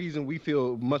is the reason we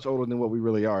feel much older than what we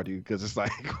really are, dude. Because it's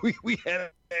like we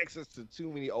had access to too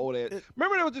many old ass.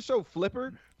 Remember there was the show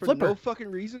Flipper for Flipper. no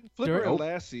fucking reason. Flipper During- and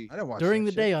Lassie. I didn't watch During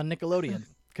the that day shit. on Nickelodeon,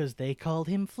 because they called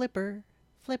him Flipper.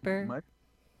 Flipper.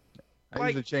 I Like-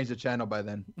 usually change the channel by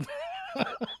then.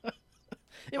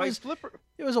 It Like was Flipper.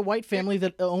 it was a white family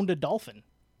that owned a dolphin.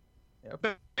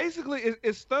 Basically,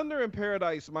 it's Thunder in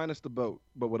Paradise minus the boat,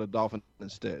 but with a dolphin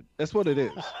instead. That's what it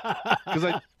is.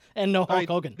 Because And no Hulk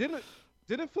Hogan. didn't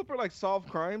Flipper like solve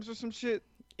crimes or some shit?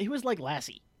 He was like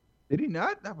Lassie. Did he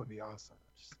not? That would be awesome.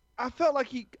 I felt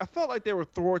like they were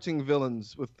thwarting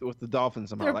villains with the dolphins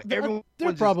somehow. Like everyone There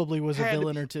just probably was a had to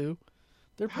villain be- or two.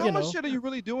 There, How much shit are you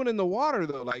really doing in the water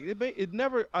though? Like it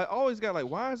never. I always got like,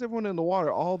 why is everyone in the water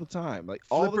all the time? Like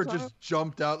all Flipper the time. just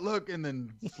jumped out, look, and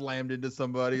then slammed into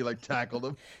somebody, like tackled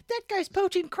him. That guy's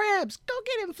poaching crabs. Go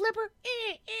get him, Flipper.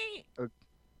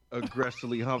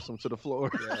 aggressively humps him to the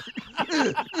floor.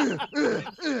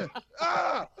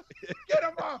 Ah! Get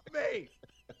him off me!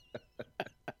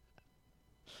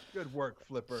 Good work,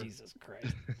 Flipper. Jesus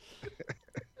Christ.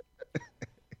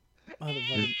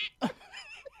 Motherfucker.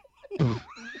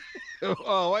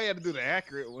 Oh, I had to do the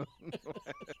accurate one.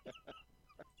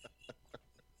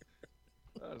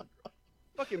 That's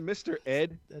fucking Mr.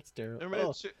 Ed. That's terrible. Remember Oh,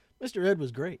 that shit? Mr. Ed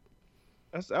was great.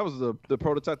 That was the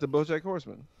prototype to BoJack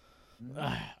Horseman.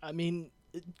 I mean,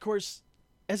 of course,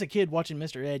 as a kid watching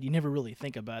Mr. Ed, you never really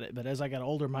think about it. But as I got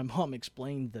older, my mom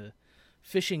explained the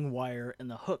fishing wire and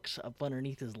the hooks up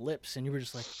underneath his lips, and you were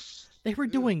just like, they were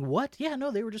doing what? Yeah,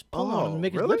 no, they were just pulling on him to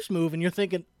make his really? lips move, and you're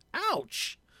thinking,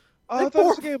 ouch. Oh, They I thought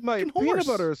bore you gave like fucking horse. peanut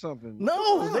butter or something.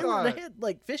 No, they God. had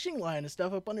like fishing line and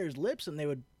stuff up under his lips, and they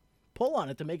would pull on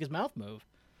it to make his mouth move.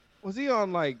 Was he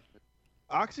on like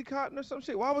Oxycontin or some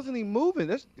shit? Why wasn't he moving?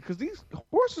 That's because these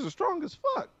horses are strong as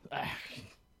fuck. I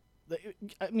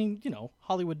mean, you know,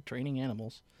 Hollywood training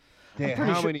animals. Damn,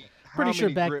 pretty how sure- many? pretty how sure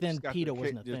many back grips then got PETA their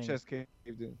wasn't a their thing. chest caved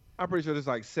in? I'm pretty sure there's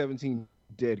like 17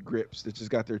 dead grips that just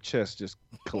got their chest just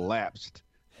collapsed.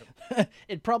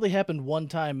 It probably happened one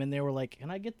time, and they were like,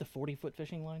 "Can I get the 40-foot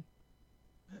fishing line?"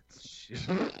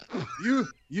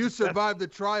 You survived the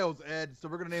trials, Ed. So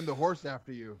we're gonna name the horse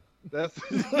after you. That's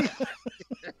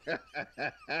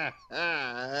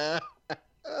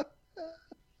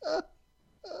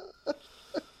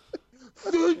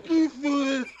Thank you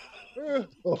for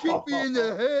kick me in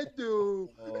the head, dude.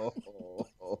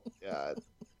 oh God.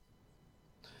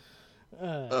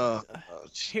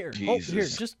 Here,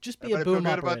 Jesus. here, just be a Everybody feel boom good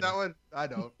operator. about that one? I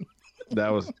don't. That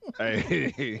was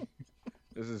hey.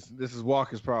 This is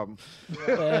Walker's problem.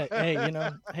 Hey, you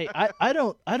know, hey, I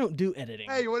don't do editing.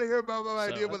 Hey, you want to hear about my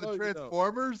So- idea about I know the you don't.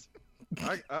 Transformers?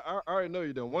 I already know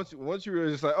you don't. Once you were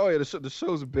just like, oh yeah, the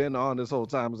show's been on this whole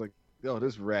time. It's like, oh,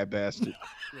 this rat bastard.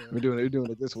 We're doing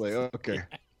it this way. Okay.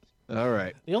 All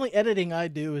right. The only editing I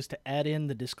do is to add in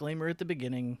the disclaimer at the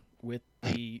beginning with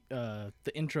the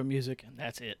intro music, and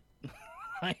that's it.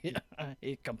 I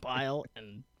compile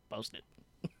and post it.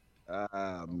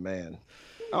 Ah man.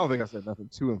 I don't think I said nothing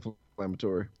too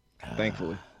inflammatory.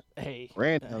 Thankfully. Hey,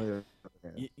 Randy.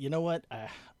 you know what? I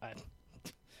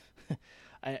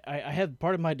have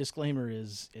part of my disclaimer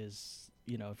is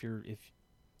you know, if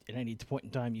at any point in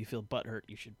time you feel butthurt,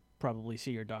 you should probably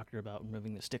see your doctor about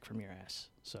removing the stick from your ass.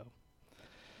 So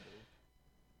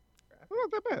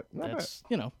Not that bad. Not bad. that's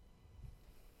you know,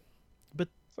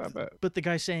 It's not bad. but the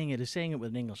guy saying it is saying it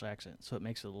with an English accent, so it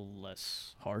makes it a little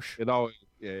less harsh. It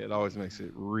always makes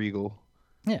it regal.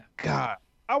 Yeah. God,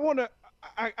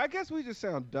 I guess we just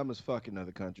sound dumb as fuck in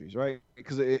other countries, right?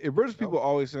 Because British people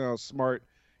always sound smart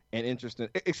and interesting,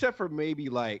 except for maybe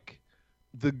like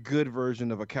the good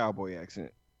version of a cowboy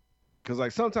accent. Because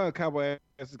like sometimes cowboy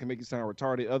accents can make you sound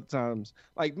retarded. Other times,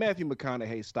 like Matthew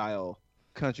McConaughey style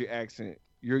country accent,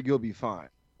 you'll be fine.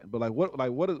 But like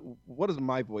what does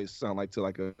my voice sound like to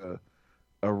like a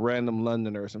random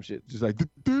Londoner or some shit? Just like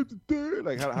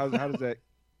like how does that?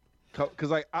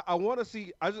 Because like I want to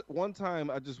see. I just want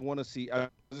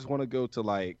to go to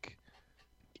like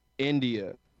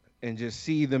India and just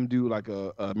see them do like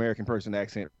a American person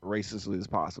accent racistly as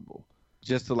possible,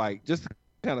 just to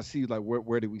kind of see like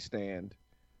where do we stand.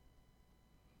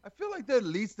 I feel like at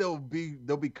least they'll be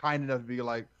kind enough to be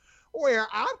like, well,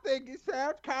 I think it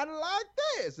sounds kind of like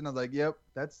this, and I was like, yep,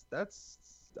 that's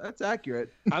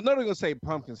accurate. I know they're gonna say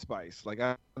pumpkin spice. Like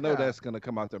I know Yeah. that's gonna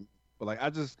come out there, but like I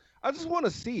just want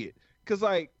to see it because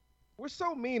like we're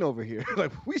so mean over here.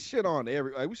 Like we shit on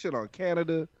we shit on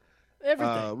Canada,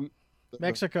 Everything.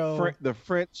 Mexico. The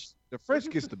French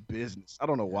gets the business. I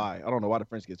don't know why. I don't know why the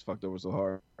French gets fucked over so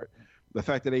hard. The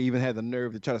fact that they even had the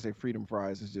nerve to try to say freedom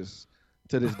fries is just,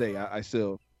 to this day,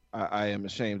 I am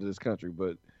ashamed of this country.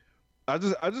 But I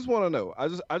just want to know. I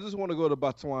just want to go to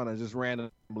Botswana just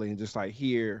randomly and just like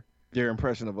hear their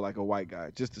impression of like a white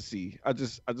guy just to see. I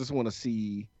just want to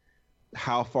see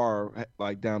how far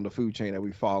like down the food chain that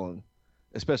we've fallen,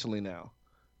 especially now.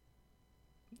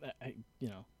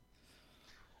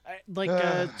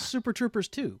 Super Troopers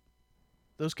 2.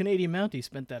 Those Canadian Mounties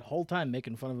spent that whole time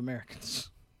making fun of Americans.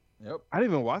 Yep. I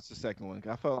didn't even watch the second one.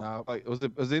 I felt like was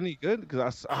it any good?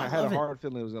 Because I had a love it. hard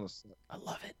feeling it was gonna suck. I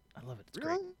love it. It's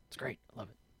Really? great. It's great. I love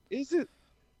it. Is it?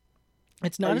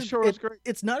 It's Are not you as sure it's great?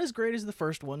 It's not as great as the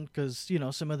first one because you know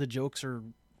some of the jokes are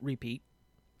repeat.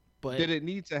 But Did it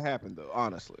need to happen though?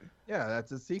 Honestly, Yeah,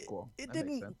 that's a sequel. it That makes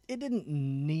didn't. sense. It didn't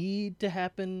need to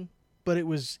happen, but it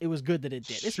was good that it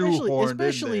did. Shoehorned in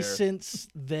Especially there. since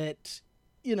that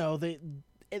you know they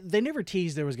never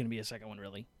teased there was going to be a second one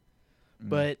really,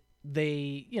 but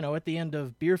they at the end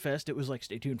of Beer Fest it was like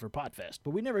stay tuned for Pot Fest,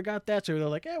 but we never got that, so they're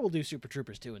like, we'll do Super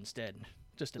Troopers 2 instead,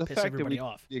 just to the piss fact everybody that we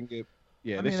off. didn't get.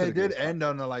 Yeah, I mean, they should've did given- end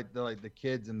on the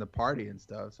kids and the party and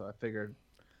stuff, so I figured,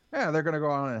 yeah, they're gonna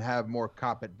go on and have more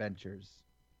cop adventures,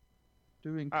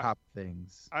 doing I- cop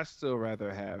things. I still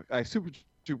rather have like Super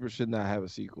Troopers should not have a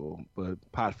sequel, but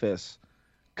Potfest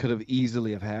could have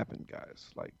easily have happened, guys.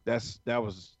 Like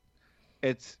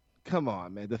come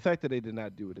on, man. The fact that they did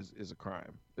not do it is a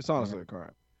crime. It's honestly a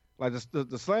crime. Like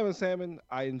the Slam and Salmon,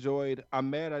 I enjoyed. I'm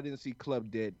mad I didn't see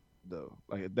Club Dead though.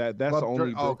 Like that's the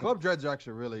only. Club Dread's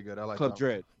actually really good. I like Club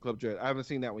Dread. Club Dread. I haven't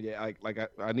seen that one yet.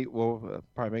 I need. Well,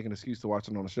 probably make an excuse to watch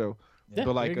it on the show. Yeah,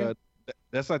 but like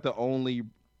that's like the only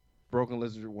Broken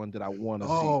Lizard one that I want to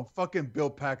see. Oh, fucking Bill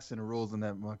Paxton rules in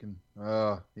that fucking.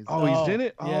 He's in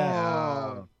it.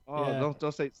 Yeah. Oh,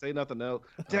 don't say nothing else.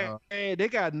 Dang, they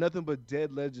got nothing but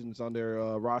dead legends on their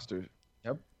roster.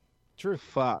 Yep. True.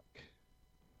 Fuck.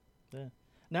 Yeah.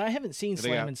 Now I haven't seen They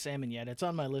Slam got- and Salmon yet. It's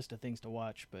on my list of things to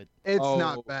watch, but It's Oh,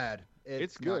 not bad.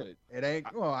 it's not- good. It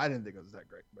ain't. Well, I didn't think it was that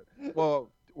great, but Well,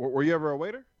 were you ever a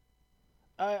waiter?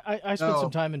 I spent No. some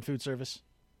time in food service.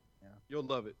 You'll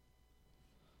love it.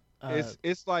 Uh,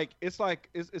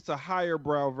 It's a higher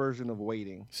brow version of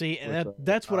waiting. see, with,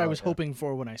 that's what I was yeah. hoping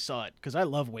for when I saw it, because I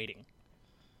love waiting.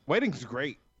 Waiting's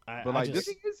great. I But, like, just,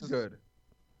 Waiting is good.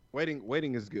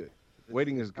 Waiting is good.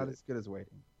 Waiting is Not good. as good as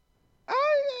waiting.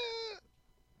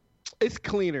 It's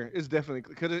cleaner. It's definitely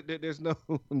because there's no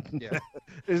Yeah.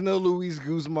 there's no Luis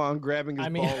Guzman grabbing his I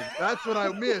mean- balls. That's what I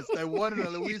missed. I wanted a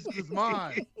Luis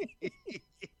Guzman.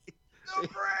 The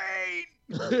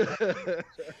brain.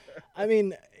 I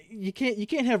mean, you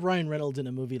can't have Ryan Reynolds in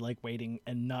a movie like Waiting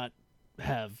and not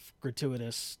have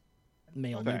gratuitous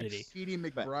male Facts. nudity. Petey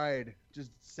McBride just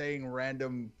saying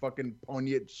random fucking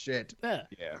poignant shit. Yeah.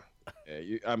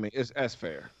 Yeah. I mean, that's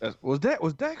fair. Was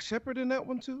Dak Shepard in that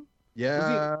one too?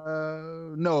 Yeah.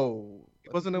 No. He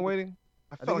wasn't in Waiting.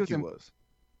 I think felt like it he was was.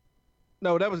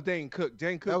 No, that was Dane Cook.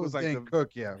 Dane Cook That was was like Dan the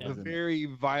Cook. Yeah. Yeah. wasn't it? very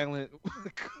violent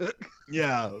cook.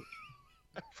 Yeah.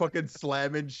 Fucking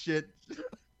slamming shit.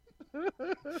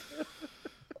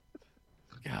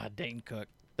 God, Dane Cook.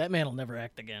 That man will never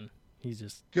act again. He's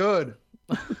just Good.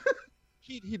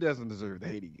 He doesn't deserve the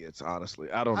hate he gets.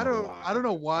 Honestly, I don't know. Why. I don't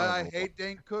know why I I don't know hate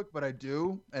Dan Cook, but I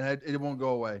do, and it won't go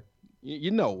away.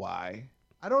 You know why?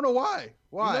 I don't know why.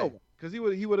 Why? Because he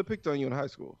would have picked on you in high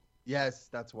school. Yes,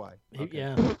 that's why.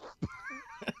 yeah.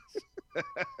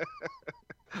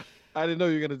 I didn't know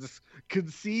you were gonna just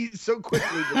concede so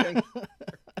quickly. But thank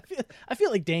you. I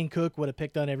feel like Dane Cook would have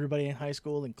picked on everybody in high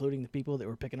school, including the people that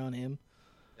were picking on him.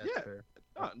 That's Yeah. fair.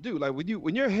 Dude, like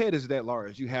when your head is that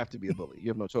large, you have to be a bully. You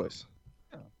have no choice.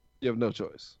 Yeah. You have no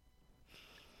choice.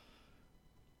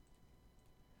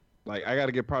 Like I got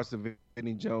to give props to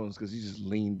Vinny Jones because he just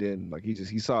leaned in. Like he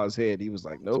saw his head. He was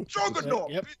like, nope.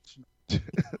 Yep.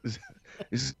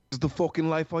 This is the fucking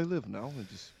life I live now, and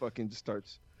just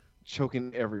starts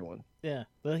choking everyone. Yeah.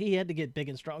 Well, he had to get big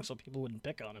and strong so people wouldn't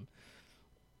pick on him.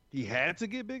 He had to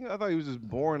get big. I thought he was just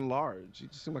born large. He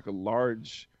just seemed like a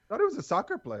large. I thought he was a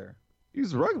soccer player. He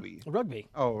was rugby. Rugby.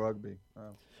 Oh, rugby.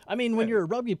 Oh. I mean, when Yeah. you're a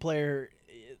rugby player,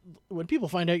 when people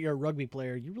find out you're a rugby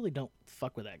player, you really don't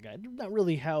fuck with that guy. Not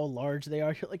really how large they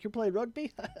are. You're like, you're playing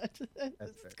rugby? That's good.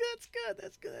 That's good.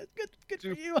 That's good. Good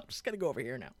for you. I'm just going to go over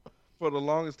here now. For the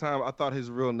longest time, I thought his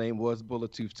real name was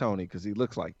Bullet Tooth Tony because he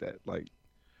looks like that. Like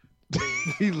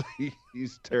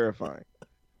he's terrifying.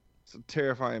 It's a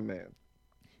terrifying man.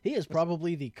 He is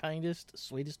probably the kindest,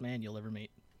 sweetest man you'll ever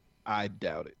meet. I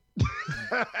doubt it.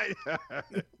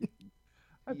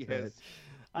 He has.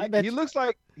 I bet. He looks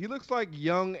like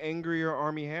young, angrier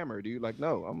Army Hammer, dude. Like,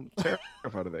 no, I'm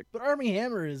terrified of that. But Army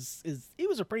Hammer is he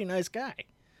was a pretty nice guy, as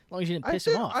long as you didn't piss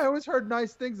him off. I always heard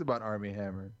nice things about Army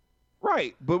Hammer.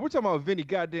 Right, but we're talking about Vinny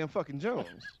goddamn fucking Jones.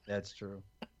 That's true.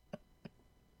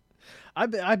 I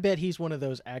bet he's one of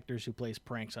those actors who plays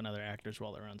pranks on other actors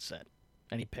while they're on set,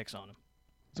 and he picks on them.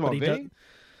 You talking But about he Vinny?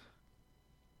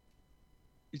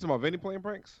 You talking about Vinny playing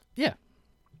pranks? Yeah.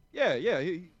 Yeah.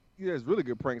 He has really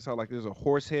good pranks. How like there's a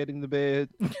horse head in the bed,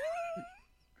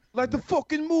 like the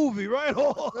fucking movie, right?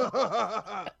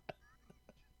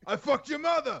 I fucked your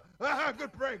mother.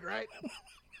 Good prank, right?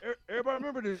 Everybody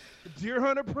remember the deer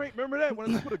hunter prank? Remember that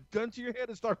when they put a gun to your head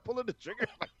and start pulling the trigger?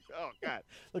 Like, oh god,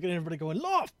 Look at everybody going,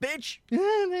 "Loft, bitch!"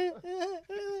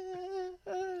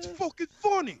 it's fucking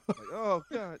funny. Like, oh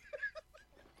god,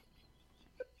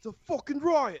 it's a fucking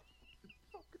riot.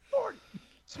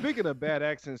 Speaking of bad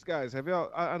accents, guys, have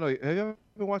y'all? I know. Have y'all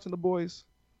been watching The Boys?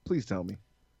 Please tell me.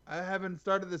 I haven't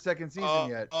started the second season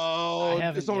yet. Oh, I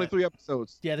haven't it's only yet. 3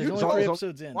 episodes. Yeah, there's You only 3 told-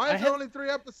 episodes in. Why I is have- there only 3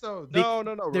 episodes? No.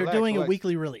 They're Relax, doing a relax.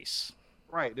 weekly release.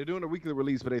 Right, they're doing a weekly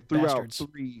release, but they threw Bastards. out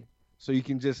 3, so you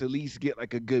can just at least get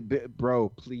like a good bit. Bro,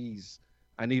 please,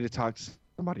 I need to talk to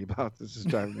somebody about this. It's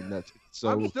driving me nuts. So,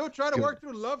 I'm still trying to good. work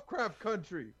through Lovecraft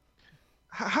Country.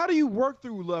 how do you work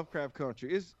through Lovecraft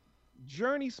Country? It's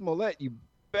Journey Smollett, you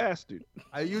bastard.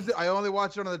 I only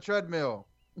watch it on the treadmill.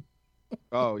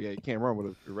 Oh yeah, you can't run with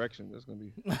an erection. That's gonna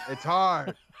be. It's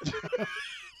hard.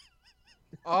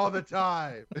 all the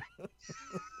time.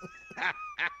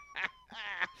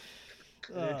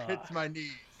 It hits my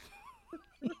knees.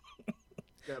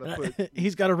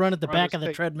 He's got to run at the back runner's of the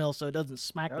tape. treadmill so it doesn't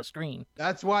smack the Yep. screen.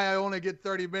 That's why I only get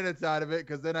 30 minutes out of it,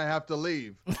 because then I have to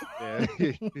leave. Yeah.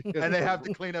 And they have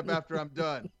to clean up after I'm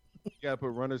done. You gotta put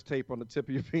runner's tape on the tip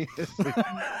of your penis.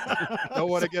 Don't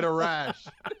want to get a rash.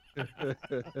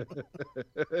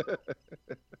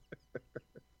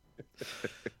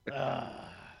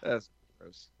 That's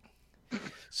gross.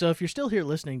 So if you're still here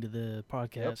listening to the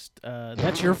podcast,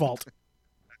 that's your fault.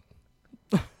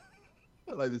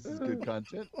 Like, this is good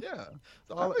content. Yeah.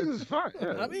 It's I all, think this is fine.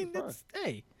 Yeah, I mean, fine. it's,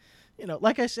 hey,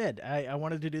 like I said, I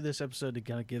wanted to do this episode to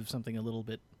kind of give something a little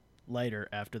bit lighter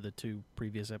after the 2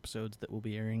 previous episodes that we'll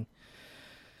be airing.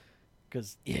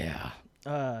 Because,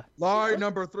 lie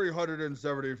number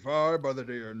 375 by the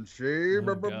DNC.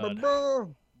 Oh,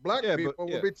 God. Black Yeah, but- people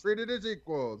yeah. will be treated as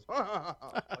equals.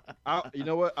 You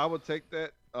know what? I would take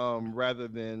that rather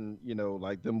than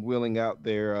like them wheeling out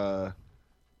their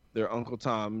Uncle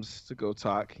Toms to go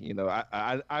talk.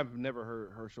 I've never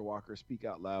heard Herschel Walker speak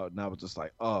out loud, and I was just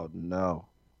like, oh no,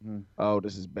 oh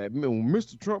this is bad. When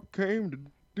Mr. Trump came to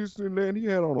Disneyland, he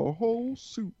had on a whole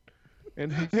suit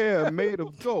and hair made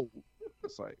of gold.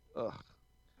 It's like, ugh.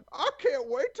 I can't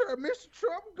wait till Mr.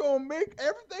 Trump gonna make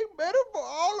everything better for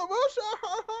all of us.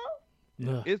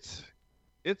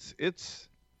 It's.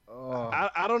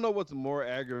 I don't know what's more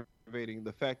aggravating,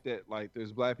 the fact that like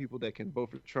there's black people that can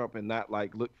vote for Trump and not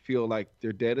like feel like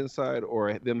they're dead inside,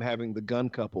 or them having the gun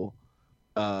couple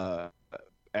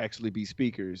actually be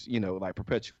speakers, like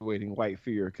perpetuating white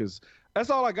fear. Because that's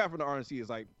all I got from the RNC is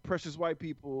like precious white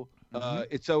people.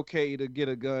 It's okay to get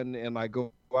a gun and like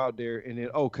go out there, and then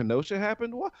Kenosha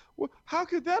happened. What? How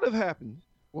could that have happened?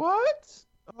 What?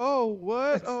 Oh,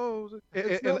 what?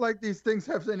 It's not like these things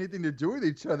have anything to do with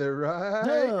each other, right?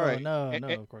 no, right. no, And-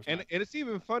 of course and not. it's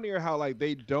even funnier how like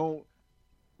they don't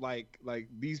like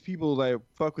these people that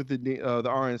fuck with the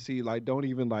RNC like don't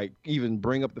even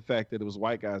bring up the fact that it was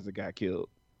white guys that got killed.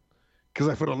 Because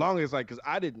like for the longest, like, because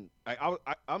I didn't,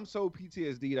 I'm so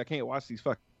PTSD'd I can't watch these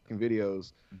fucking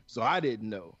videos, so I didn't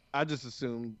know. I just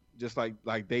assumed just like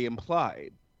they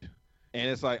implied, and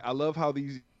it's like I love how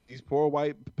these poor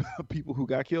white people who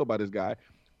got killed by this guy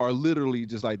are literally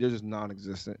just like they're just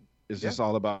non-existent. It's just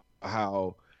all about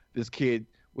how this kid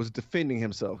was defending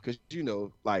himself, because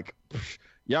like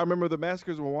y'all remember the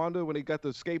massacres in Rwanda when they got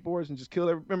the skateboards and just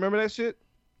killed remember that shit?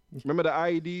 Remember the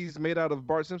IEDs made out of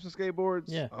Bart Simpson skateboards?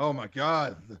 Yeah. Oh my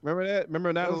God. Remember that?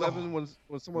 Remember That was 9/11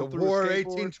 when someone The threw War a of skateboard?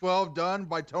 1812 done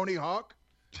by Tony Hawk.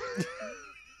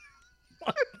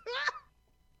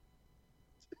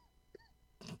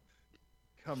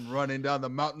 Come running down the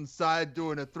mountainside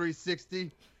doing a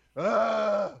 360.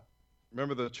 Ah!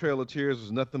 Remember the Trail of Tears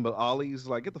was nothing but ollies?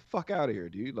 Like, get the fuck out of here,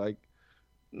 dude. Like,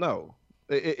 no.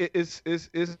 It's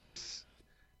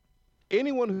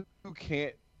anyone who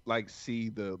can't like see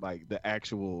the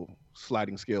actual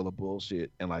sliding scale of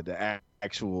bullshit and like the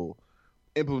actual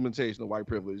implementation of white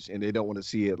privilege, and they don't want to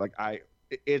see it. Like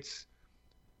it's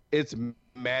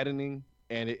maddening,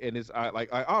 and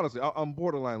I honestly I'm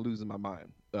borderline losing my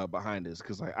mind behind this,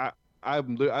 because like I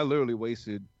literally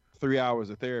wasted 3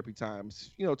 hours of therapy times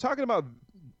talking about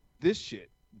this shit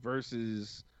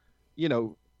versus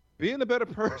being a better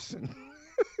person.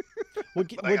 What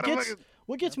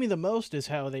gets me the most is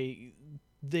how they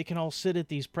can all sit at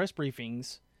these press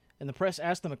briefings, and the press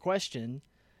asks them a question,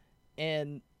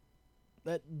 and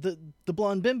that the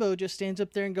blonde bimbo just stands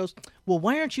up there and goes, "Well,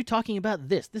 why aren't you talking about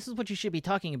this? This is what you should be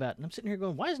talking about." And I'm sitting here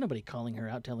going, "Why is nobody calling her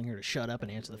out, telling her to shut up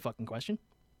and answer the fucking question?"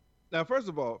 Now, first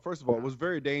of all, what's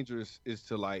very dangerous is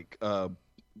to like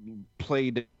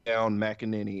play down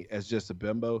McEnany as just a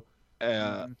bimbo.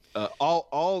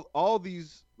 All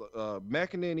these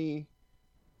McEnany,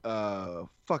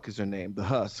 fuck is her name? The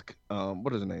Husk.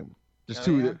 What is her name? Just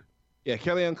two. Yeah,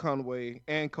 Kellyanne Conway,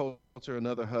 Ann Coulter,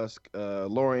 another Husk.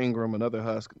 Laura Ingraham, another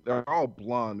Husk. They're all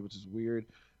blonde, which is weird.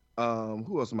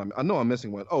 Who else am I know I'm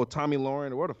missing one. Oh, Tommy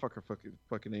Lauren, or what the fuck her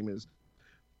fucking name is.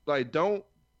 Like, don't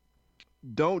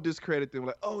discredit them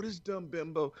like, oh, this dumb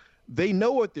bimbo. They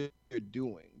know what they're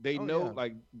doing. They know,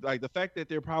 like the fact that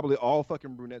they're probably all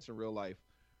fucking brunettes in real life.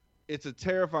 It's a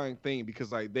terrifying thing,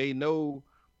 because like they know,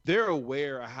 they're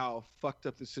aware of how fucked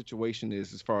up the situation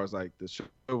is, as far as like the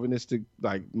chauvinistic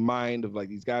like mind of like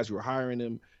these guys who are hiring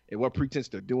them and what pretense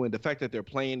they're doing. The fact that they're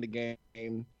playing the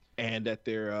game, and that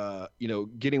they're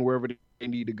getting wherever they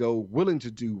need to go, willing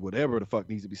to do whatever the fuck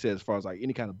needs to be said, as far as like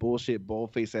any kind of bullshit,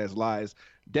 bold-faced ass lies.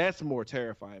 That's more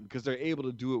terrifying, because they're able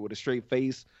to do it with a straight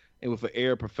face and with an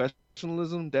air of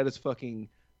professionalism. That is fucking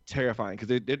terrifying,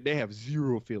 because they have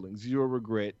zero feelings, zero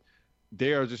regret.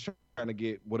 they are just trying to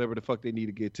get whatever the fuck they need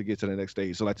to get to the next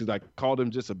stage. So like to like call them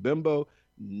just a bimbo,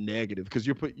 negative, because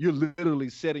you're literally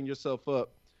setting yourself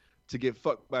up to get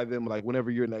fucked by them like whenever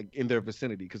you're in their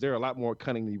vicinity, because they're a lot more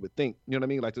cunning than you would think. You know what I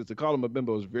mean? Like to call them a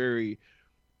bimbo is very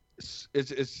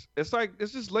it's like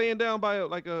it's just laying down by a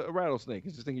rattlesnake.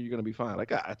 It's just thinking you're gonna be fine.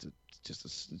 Like it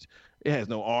has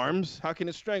no arms. How can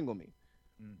it strangle me?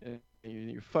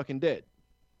 You're fucking dead.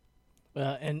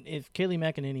 And if Kaylee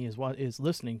McEnany is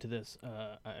listening to this,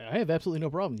 I have absolutely no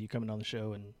problem with you coming on the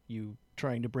show and you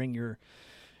trying to bring your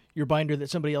binder that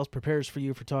somebody else prepares for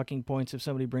you for talking points. If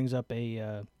somebody brings up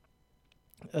a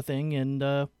thing,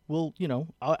 and we'll,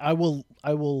 I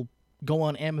will go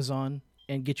on Amazon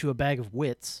and get you a bag of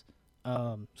wits,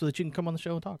 so that you can come on the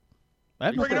show and talk.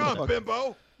 Bring it on,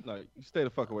 bimbo. No, you stay the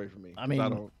fuck away from me. I mean,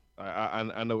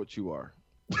 I know what you are.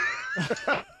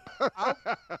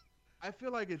 I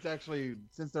feel like it's actually,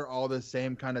 since they're all the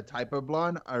same kind of type of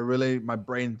blonde, my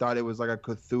brain thought it was like a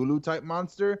Cthulhu type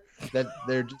monster, that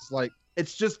they're just like,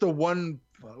 it's just the one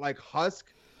like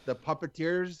husk, the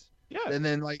puppeteers. Yeah. And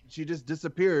then like she just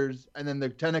disappears, and then the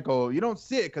tentacle, you don't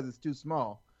see it because it's too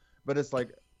small, but it's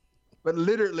like, but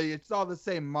literally it's all the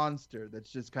same monster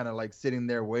that's just kind of like sitting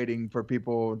there waiting for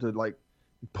people to like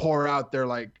pour out their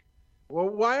like, well,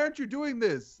 why aren't you doing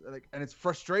this? Like, and it's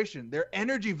frustration. They're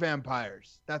energy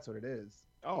vampires. That's what it is.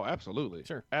 Oh, absolutely.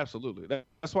 Sure. Absolutely.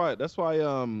 That's why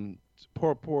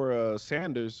poor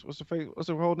Sanders, what's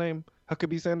her whole name?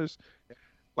 Huckabee Sanders.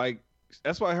 Like,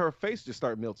 that's why her face just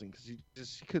started melting, because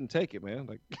she couldn't take it, man.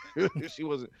 Like she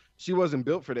wasn't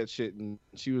built for that shit, and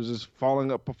she was just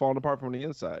falling apart from the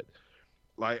inside.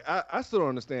 Like I still don't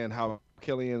understand how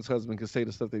Kellyanne's husband can say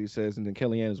the stuff that he says, and then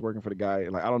Kellyanne is working for the guy.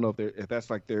 Like I don't know if that's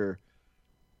like their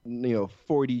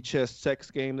 4D chess sex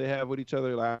game they have with each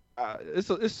other. Like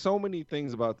it's so many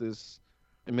things about this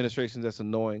administration that's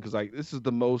annoying, because like this is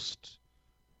the most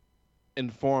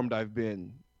informed I've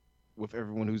been with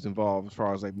everyone who's involved as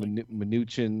far as like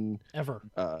Mnuchin ever.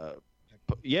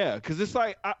 Yeah, because it's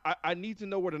like I need to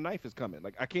know where the knife is coming.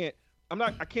 Like I can't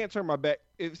turn my back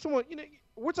if someone,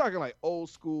 we're talking like old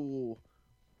school,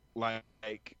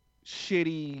 like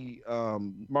shitty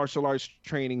martial arts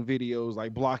training videos,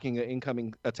 like blocking an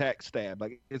incoming attack stab.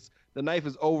 Like the knife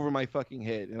is over my fucking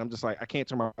head, and I'm just like, I can't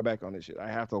turn my back on this shit. I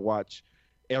have to watch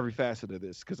every facet of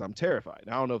this because I'm terrified.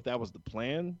 I don't know if that was the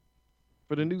plan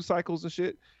for the news cycles and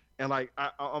shit. And like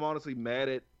I'm honestly mad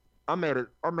at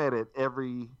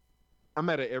every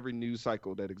news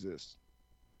cycle that exists,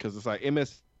 because it's like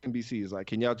MSNBC is like,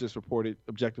 can y'all just report it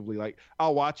objectively? Like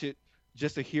I'll watch it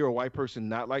just to hear a white person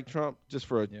not like Trump, just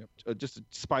for just to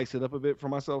spice it up a bit for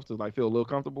myself, to like feel a little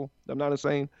comfortable. I'm not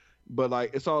insane, but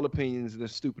like it's all opinions and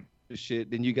it's stupid shit.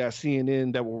 Then you got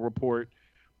CNN that will report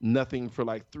nothing for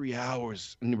like 3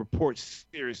 hours, and the report's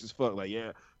serious as fuck. Like,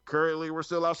 yeah, currently we're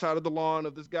still outside of the lawn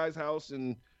of this guy's house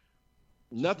and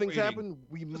nothing's happened.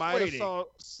 We might have saw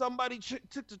somebody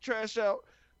took the trash out.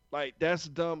 Like that's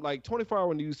dumb. Like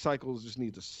 24-hour news cycles just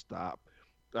need to stop.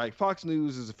 Like Fox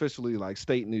News is officially like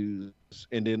state news,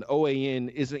 and then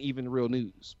OAN isn't even real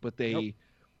news. But they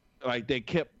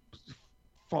kept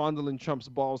fondling Trump's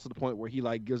balls to the point where he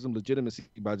like gives them legitimacy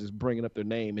by just bringing up their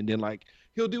name, and then like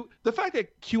he'll do the fact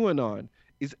that QAnon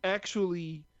is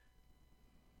actually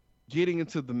getting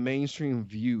into the mainstream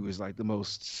view is like the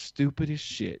most stupidest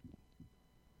shit.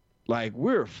 Like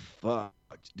we're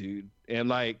fucked, dude, and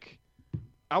like.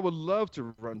 I would love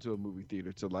to run to a movie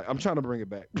theater to like. I'm trying to bring it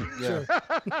back. Yeah,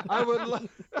 I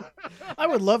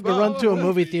would love to run to a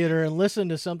movie theater and listen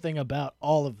to something about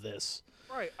all of this.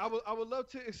 Right. I would love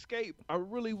to escape. I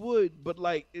really would. But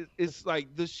like, it's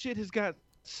like the shit has got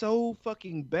so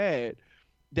fucking bad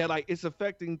that like it's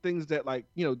affecting things that like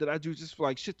that I do just for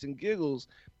like shits and giggles.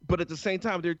 But at the same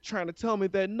time, they're trying to tell me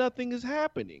that nothing is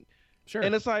happening. Sure.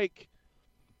 And it's like,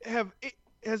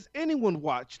 has anyone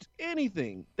watched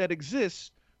anything that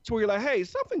exists to where you're like, hey,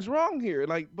 something's wrong here?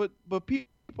 Like, but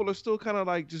people are still kind of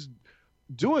like just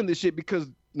doing this shit because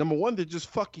number one, they're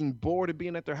just fucking bored of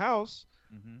being at their house,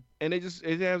 and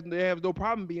they have no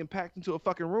problem being packed into a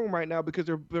fucking room right now because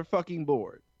they're fucking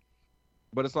bored.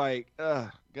 But it's like,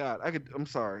 God, I'm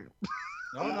sorry.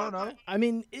 No. I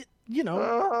mean,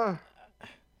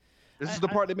 This is the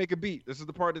part they make a beat. This is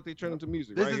the part that they turn into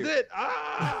music. This right is here.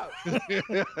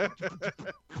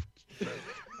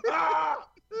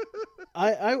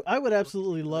 I would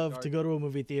absolutely love to go to a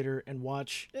movie theater and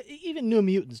watch even New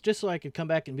Mutants, just so I could come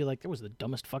back and be like, that was the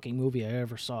dumbest fucking movie I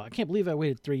ever saw. I can't believe I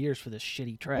waited 3 years for this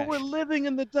shitty trash. But we're living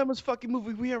in the dumbest fucking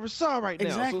movie we ever saw right now.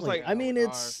 Exactly. So it's like, I mean,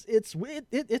 it's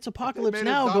apocalypse If they made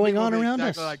a now zombie going on movie around us.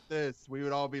 exactly like this, we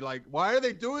would all be like, why are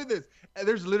they doing this? And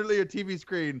there's literally a TV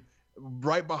screen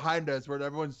right behind us where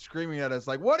everyone's screaming at us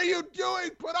like, "What are you doing?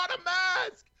 Put on a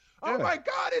mask!" Oh Yeah. my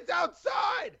God, it's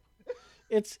outside.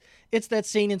 It's that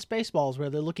scene in Spaceballs where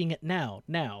they're looking at now,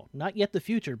 not yet the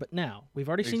future, but now. We've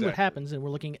already seen what Exactly. happens, and we're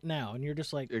looking at now, and you're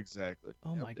just like, Exactly.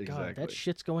 oh Yep, my God, exactly. that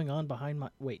shit's going on behind my.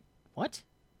 Wait, what?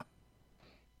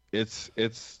 It's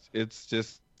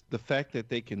just the fact that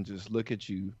they can just look at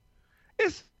you.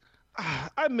 It's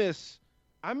I miss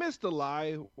the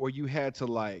lie where you had to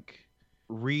like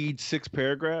read 6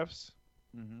 paragraphs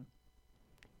Mm-hmm.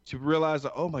 to realize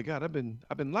that, oh my God, I've been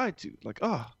lied to. Like,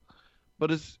 oh, but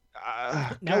it's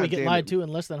Now we God get damn lied it. to in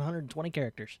less than 120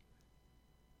 characters.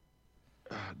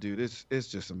 Dude, it's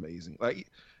just amazing. Like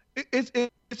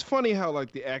it's funny how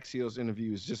like the Axios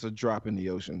interview is just a drop in the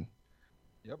ocean.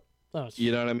 Oh,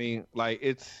 You know what I mean? Like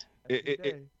it's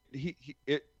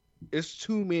it's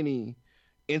too many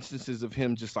instances of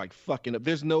him just like fucking up.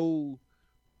 There's no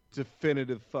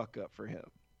definitive fuck up for him.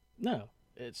 no,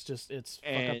 it's just it's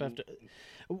fuck And- up after.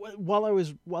 While I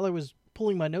was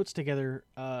pulling my notes together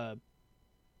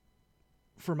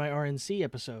for my RNC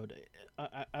episode,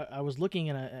 I was looking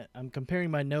and I'm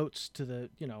comparing my notes to the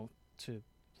to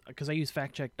because I use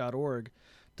factcheck.org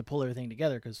to pull everything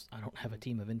together because I don't have a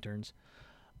team of interns.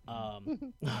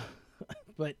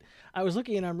 But I was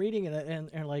looking and I'm reading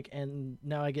and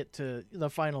now I get to the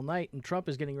final night and Trump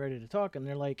is getting ready to talk and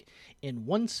they're like, in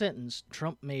one sentence,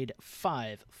 Trump made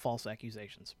 5 false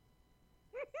accusations.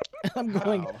 I'm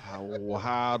going,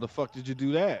 How the fuck did you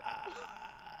do that?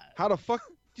 How the fuck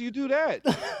do you do that?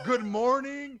 Good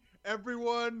morning,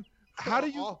 everyone. How do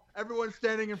you Everyone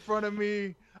standing in front of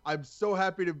me. I'm so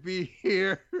happy to be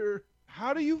here.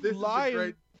 how do you This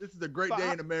lie? is a great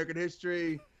day in American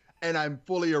history, and I'm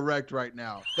fully erect right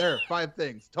now. There, 5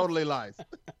 things. Totally lies.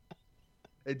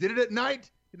 They did it at night.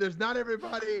 There's not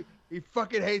everybody. He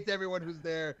fucking hates everyone who's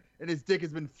there, and his dick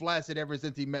has been flaccid ever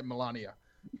since he met Melania.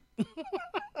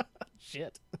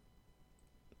 shit.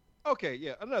 Okay,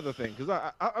 yeah, another thing,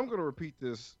 because I'm gonna repeat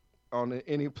this on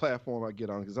any platform I get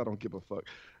on, because I don't give a fuck.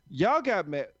 Y'all got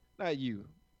mad, not you,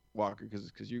 Walker,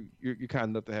 because you're kind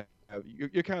enough to have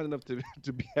you're kind enough to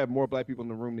have more black people in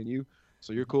the room than you,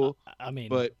 so you're cool. I mean,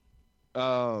 But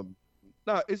no,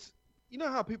 it's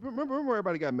how people remember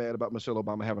everybody got mad about Michelle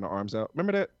Obama having her arms out.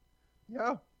 Remember that?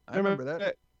 Yeah, I remember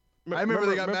that. I remember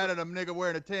they got mad at a nigga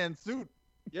wearing a tan suit.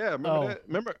 Yeah, remember that?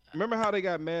 Remember how they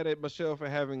got mad at Michelle for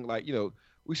having like,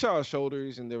 we saw her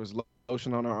shoulders and there was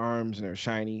lotion on her arms and they're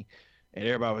shiny, and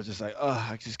everybody was just like,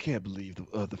 I just can't believe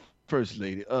the first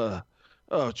lady.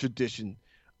 Tradition.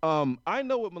 I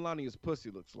know what Melania's pussy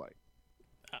looks like.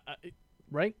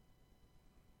 right?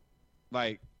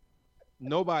 Like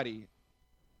nobody.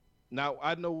 Now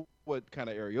I know what kind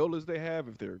of areolas they have,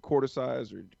 if they're quarter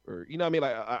size or you know what I mean.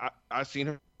 Like I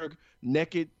seen her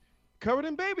naked, covered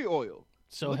in baby oil.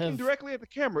 So looking directly at the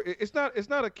camera. It's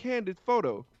not a candid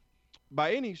photo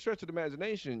by any stretch of the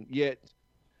imagination, yet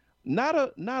not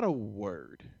a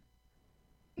word,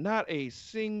 not a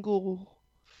single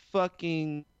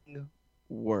fucking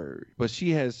word. But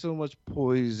she has so much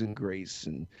poise and grace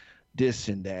and this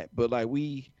and that. But like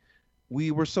we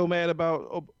were so mad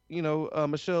about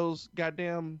Michelle's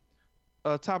goddamn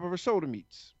top of her shoulder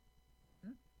meats.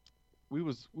 We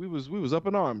was up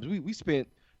in arms. We spent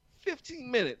 15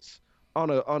 minutes on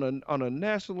a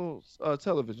national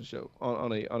television show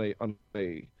on a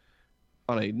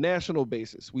national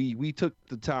basis. We took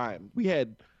the time. We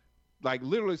had like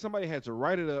literally somebody had to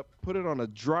write it up, put it on a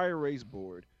dry erase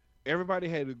board. Everybody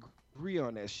had to agree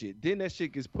on that shit. Then that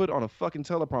shit gets put on a fucking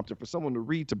teleprompter for someone to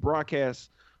read, to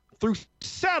broadcast through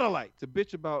satellite to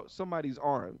bitch about somebody's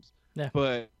arms. Yeah.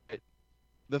 But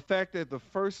the fact that the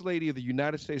first lady of the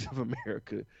United States of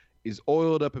America is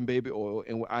oiled up in baby oil,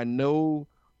 and I know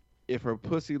if her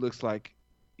pussy looks like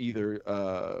either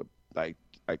like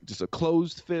just a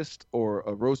closed fist or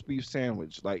a roast beef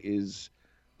sandwich, like is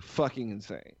fucking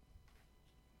insane.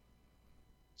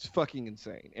 It's fucking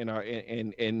insane.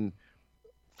 And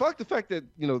fuck the fact that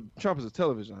Trump is a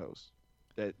television host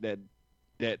that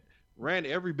ran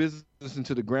every business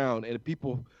into the ground, and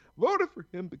people voted for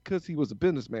him because he was a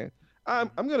businessman. I'm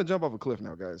gonna jump off a cliff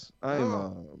now, guys.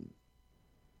 Don't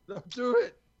do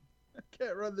it. I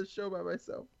can't run this show by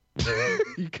myself.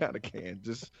 You kind of can.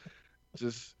 Just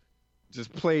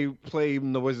play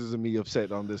noises of me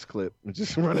upset on this clip and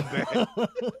just run it back.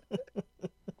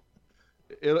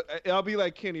 I'll be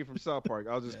like Kenny from South Park.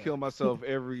 I'll just kill myself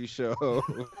every show.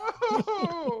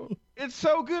 It's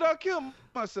so good, I'll kill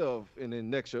myself. And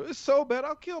then next show, it's so bad,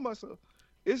 I'll kill myself.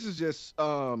 This is just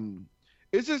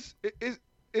it's just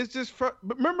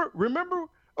remember.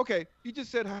 Okay, you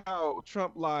just said how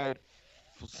Trump lied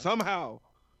somehow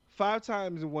 5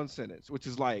 times in one sentence, which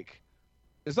is like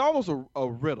it's almost a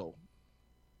riddle,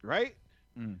 right?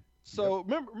 Mm. So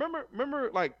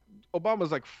remember, like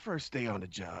Obama's like first day on the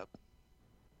job,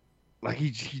 like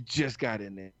he just got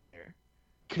in there,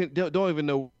 don't even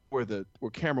know where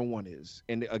camera one is,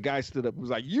 and a guy stood up and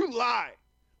was like, "You lie!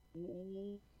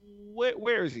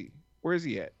 Where is he? Where is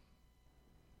he at?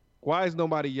 Why is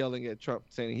nobody yelling at Trump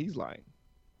saying he's lying?"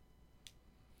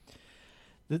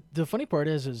 The funny part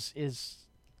is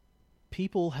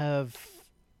people have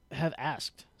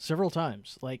asked several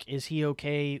times, like, is he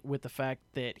okay with the fact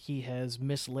that he has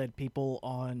misled people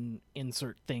on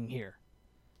insert thing here?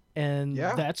 And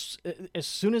Yeah. that's, as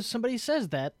soon as somebody says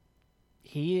that,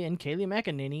 he and Kayleigh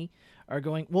McEnany are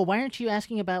going, well, why aren't you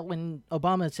asking about when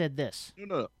Obama said this?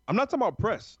 No. I'm not talking about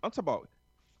press. I'm talking about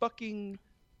fucking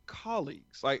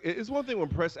colleagues. Like, it's one thing when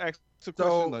press asks a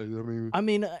question. Like, I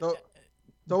mean,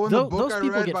 So in the book those I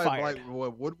people read get by fired.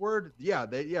 Woodward,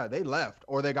 they left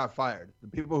or they got fired. The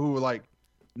people who were like,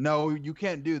 no, you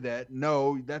can't do that.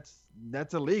 No, that's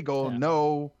illegal. Yeah.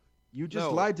 No, you just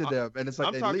No, lied to them, and it's like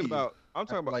I'm they talking leave. about. I'm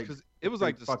talking about Like, because it was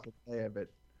like this. fucking damn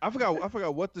it. I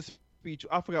forgot what this speech.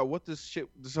 I forgot what this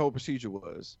whole procedure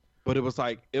was. But it was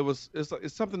like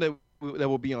it's something that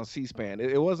will be on C-SPAN.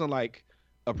 It wasn't like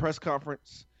a press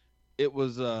conference. It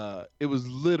was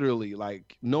literally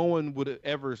like no one would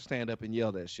ever stand up and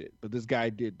yell that shit. But this guy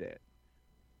did that.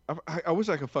 I wish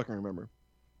I could fucking remember.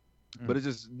 But it's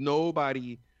just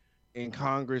nobody in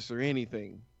Congress or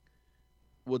anything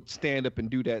would stand up and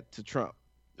do that to Trump,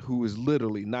 who is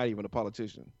literally not even a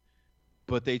politician.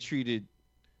 But they treated,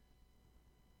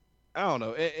 I don't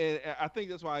know, and I think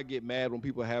that's why I get mad when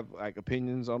people have like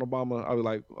opinions on Obama. I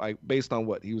was like based on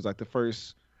what he was like the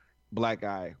first black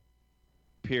guy,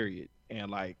 period, and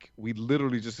like we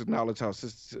literally just acknowledge how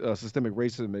systemic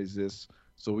racism exists,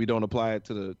 so we don't apply it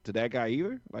to that guy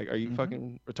either. Like, are you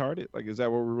fucking retarded? Like, is that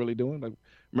what we're really doing? Like,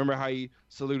 remember how he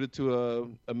saluted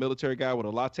to a military guy with a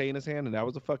latte in his hand, and that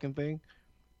was a fucking thing.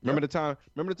 Remember the time?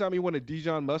 Remember the time he went to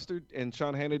Dijon Mustard and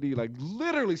Sean Hannity like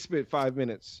literally spent 5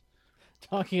 minutes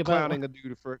talking about clowning a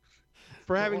dude for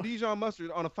having Dijon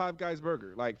mustard on a Five Guys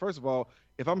burger. Like, first of all,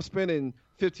 if I'm spending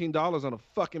 $15 on a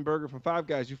fucking burger from Five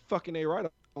Guys, you fucking ain't right.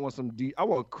 I want I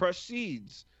want crushed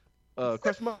seeds,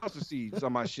 crushed mustard seeds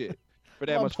on my shit for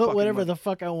that I'll much. put fucking whatever money. the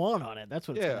fuck I want on it. That's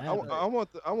what. Yeah, it's gonna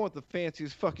happen. I want the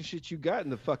fanciest fucking shit you got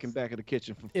in the fucking back of the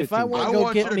kitchen for 15 If I want I to go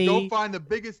want get you to me, go find the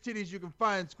biggest titties you can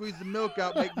find, squeeze the milk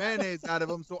out, make mayonnaise out of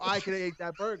them, so I can eat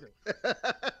that burger.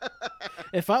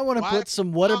 if I want to Why- put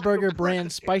some Whataburger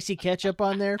brand spicy ketchup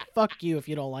on there, fuck you if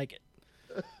you don't like it.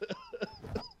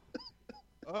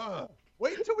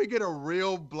 Wait until we get a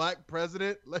real black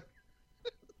president. Like,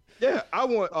 Yeah, I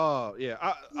want.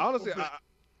 I honestly,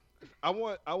 I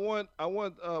want.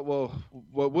 Well,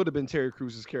 what would have been Terry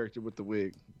Crews' character with the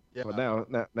wig, yeah. but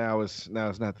now it's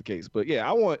not the case. But yeah,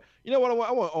 I want. You know what I want?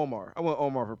 I want Omar. I want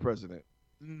Omar for president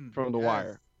from The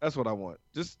Wire. That's what I want.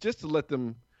 Just to let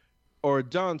them, or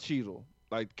Don Cheadle,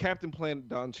 like Captain Planet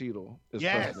Don Cheadle is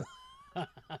president.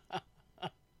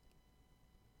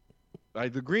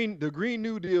 Like the Green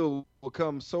New Deal will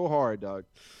come so hard, dog.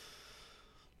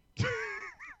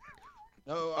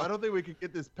 No, I don't think we can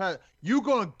get this passed. You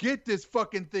gonna get this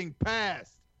fucking thing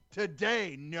passed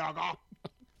today, nigga.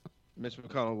 Mitch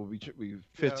McConnell will be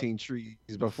 15 trees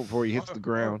before he hits the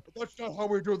ground. That's not how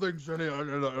we do things.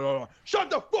 Shut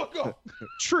the fuck up.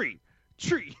 Tree,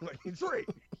 like tree,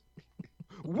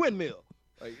 windmill.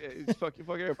 Like, it's fuck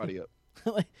everybody up.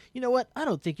 Like, you know what? I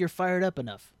don't think you're fired up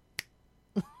enough.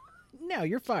 Now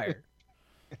you're fired.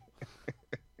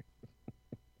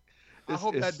 I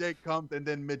hope that day comes and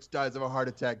then Mitch dies of a heart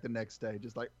attack the next day.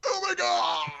 Just like, oh my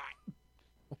god!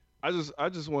 I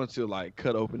just want to like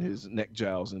cut open his neck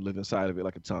jowls and live inside of it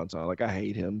like a tauntaun. Like, I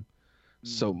hate him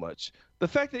so much. The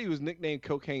fact that he was nicknamed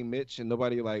Cocaine Mitch and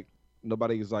nobody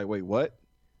is like, wait, what?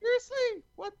 Seriously?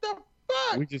 What the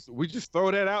fuck? We just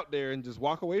throw that out there and just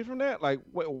walk away from that. Like,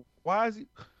 why is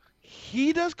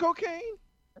he does cocaine?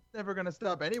 That's never gonna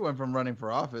stop anyone from running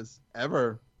for office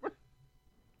ever.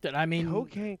 I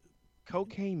mean,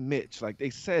 cocaine Mitch, like they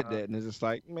said that, and it's just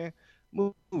like, man,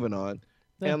 moving on.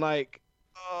 Yeah. And like,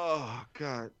 oh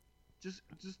god, just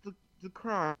the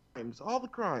crimes, all the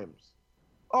crimes.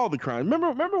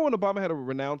 Remember when Obama had to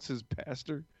renounce his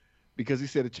pastor because he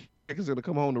said a chick is gonna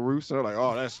come home to roost, and they're like,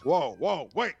 oh, that's whoa,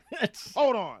 wait,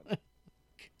 hold on,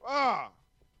 I'm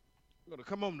gonna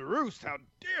come home to roost. How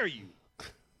dare you?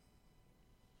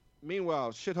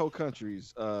 Meanwhile, shithole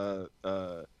countries,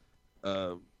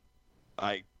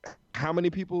 like how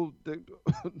many people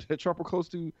that Trump were close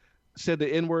to said the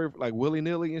N-word like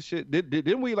willy-nilly and shit?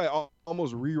 Didn't we like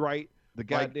almost rewrite the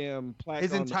goddamn plaque.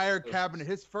 His on entire the, cabinet,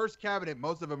 his first cabinet,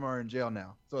 most of them are in jail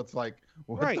now. So it's like,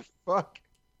 what Right. the fuck?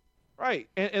 Right,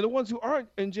 and the ones who aren't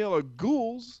in jail are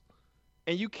ghouls,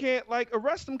 and you can't like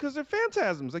arrest them because they're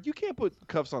phantasms. Like you can't put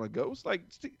cuffs on a ghost. Like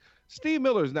Steve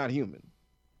Miller is not human.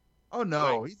 Oh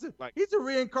no, Like- he's a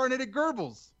reincarnated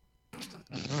Goebbels.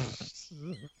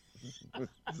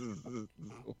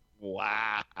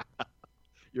 Wow,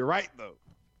 you're right though.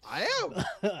 I am.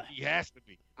 He has to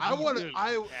be. I He want literally to.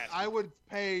 has to I would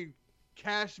pay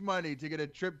cash money to get a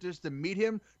trip just to meet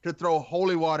him, to throw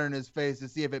holy water in his face to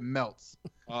see if it melts.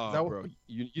 Oh, that- bro,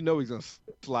 you know he's gonna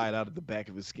slide out of the back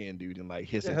of his skin, dude, and like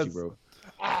hiss at you, Yes. bro.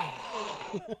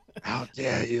 How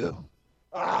dare you?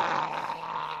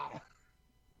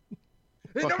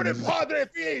 En Fucking- nombre del Padre,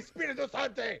 Figlio y Espíritu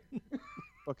Santo.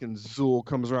 Fucking Zool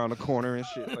comes around the corner and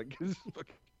shit. Like, it's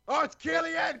fucking... Oh, it's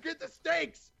Kellyanne. Get the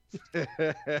steaks.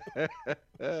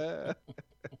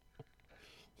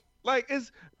 Like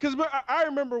it's because I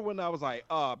remember when I was like,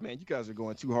 oh man, you guys are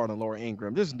going too hard on Laura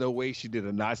Ingraham. There's no way she did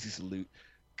a Nazi salute.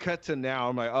 Cut to now,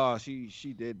 I'm like, oh, she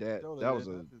did that.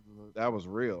 That was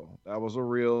real. That was a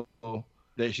real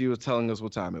that she was telling us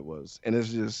what time it was, and it's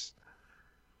just,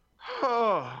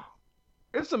 oh,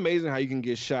 it's amazing how you can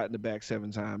get shot in the back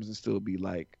 7 times and still be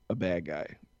like a bad guy.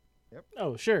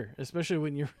 Oh, sure. Especially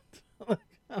when you're.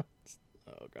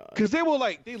 Oh, God. Because they will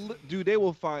like they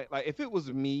will find like if it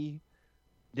was me,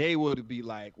 they would be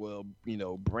like, well, you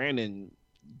know, Brandon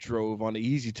drove on the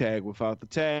easy tag without the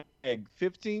tag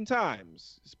 15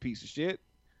 times. This piece of shit.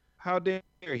 How dare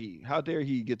he? How dare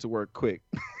he get to work quick?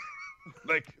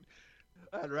 Like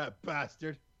That rat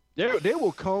bastard. they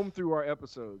will comb through our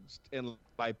episodes and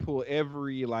like pull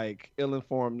every like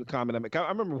ill-informed comment I make. I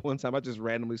remember one time I just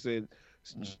randomly said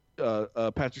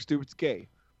Patrick Stewart's gay.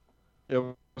 It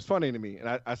was funny to me,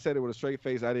 and I said it with a straight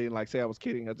face. I didn't like say I was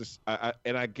kidding.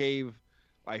 I gave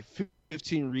like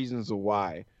 15 reasons of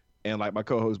why, and like my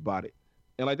co-host bought it,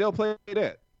 and like they'll play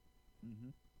that.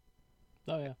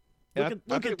 Oh yeah. And Look I at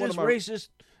look think at one this of my- racist.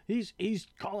 He's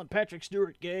calling Patrick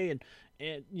Stewart gay, and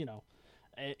you know,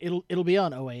 it'll be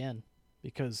on OAN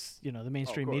because you know the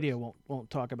mainstream course. media won't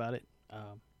talk about it,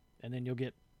 and then you'll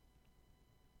get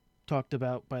talked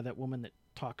about by that woman that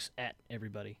talks at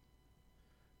everybody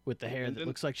with the hair And that then-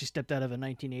 looks like she stepped out of a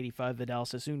 1985 Vidal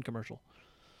Sassoon commercial.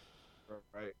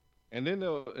 Right. And then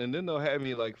they'll have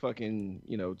me like fucking,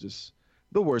 you know, just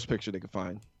the worst picture they could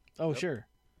find. Oh sure.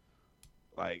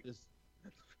 Like Just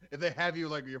if they have you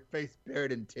like your face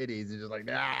buried in titties, and just like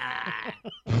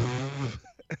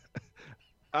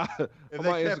If on they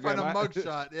my can't find a Instagram,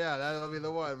 mugshot, yeah, that'll be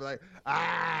the one. Be like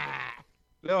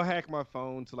they'll hack my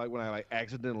phone to like when I like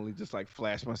accidentally just like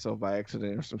flash myself by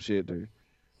accident or some shit, dude.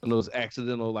 And those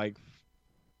accidental like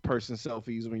person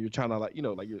selfies when you're trying to like, you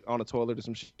know, like you're on a toilet or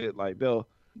some shit. Like they'll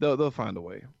find a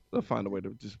way. They'll find a way to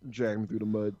just drag me through the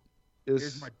mud.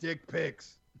 here's my dick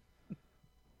pics.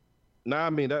 Nah, I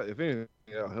mean that if anything,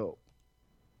 that'll help.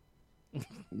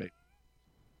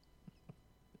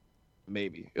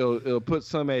 Maybe it'll put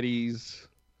some at ease.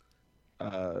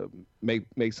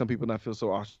 Make some people not feel so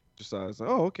ostracized. Like,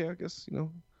 oh, okay, I guess you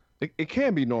know, it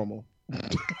can be normal.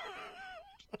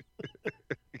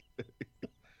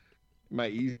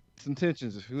 Might ease some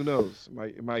tensions. Who knows?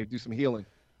 It might do some healing.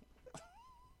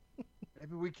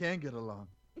 Maybe we can get along.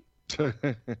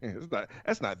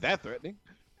 That's not that threatening.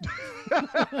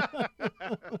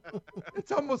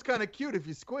 It's almost kind of cute if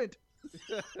you squint.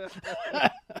 I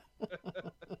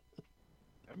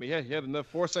mean, yeah, he had enough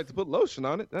foresight to put lotion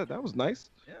on it. That was nice.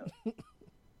 Yeah.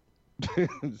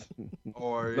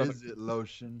 Or is it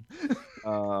lotion?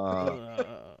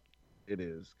 It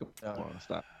is. Come Oh. on,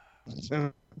 stop.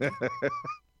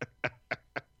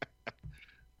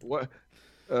 What?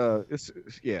 It's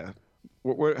yeah.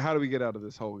 How do we get out of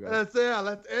this hole, guys?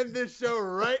 Let's end this show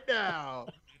right now.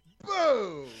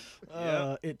 Boom.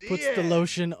 It puts the end.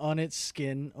 lotion on its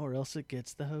skin, or else it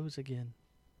gets the hose again.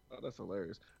 Oh, that's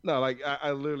hilarious. No, like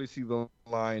I literally see the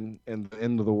line and the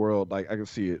end of the world. Like I can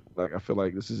see it. Like I feel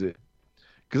like this is it.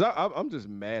 Because I'm just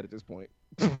mad at this point.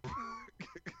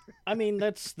 I mean,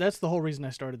 that's the whole reason I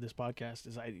started this podcast.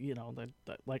 Is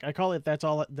like I call it that's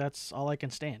all I can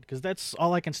stand, because that's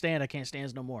all I can stand. I can't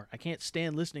stand no more. I can't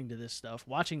stand listening to this stuff,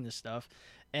 watching this stuff,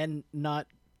 and not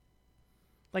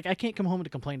like I can't come home to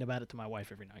complain about it to my wife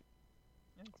every night.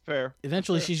 Fair.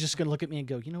 Eventually, she's just gonna look at me and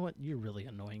go, "You know what? You're really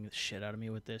annoying the shit out of me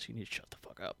with this. You need to shut the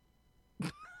fuck up."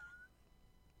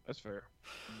 That's fair.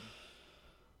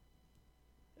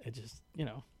 It just, you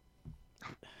know.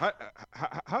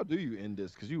 How do you end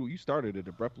this? Because you started it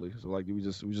abruptly. So like, do we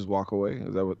just walk away?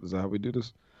 Is that how we do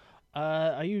this?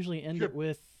 I usually end Sure. it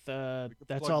with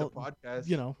that's Plug all. the podcast.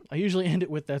 You know, I usually end it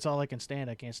with "That's all I can stand.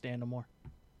 I can't stand no more."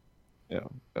 Yeah,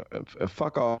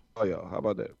 fuck all y'all. How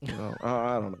about that? You know,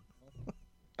 I don't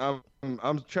know.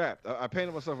 I'm trapped. I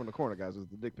painted myself in the corner, guys, with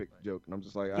the dick pic joke, and I'm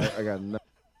just like, I got nothing.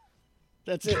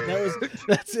 That's it.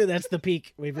 That's it. That's the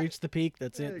peak. We've reached the peak.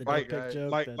 That's it. The Like, dick pic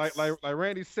joke. Like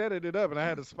Randy set it up, and I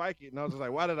had to spike it, and I was just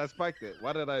like, why did I spike that?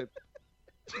 Why did I?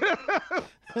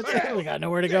 That's it. We got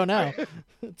nowhere to go now.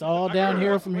 It's all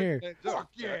downhill from here. Fuck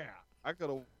yeah! I could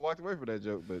have walked away from that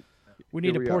joke, but We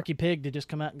need here a we are. Porky Pig to just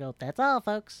come out and go, "That's all,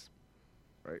 folks."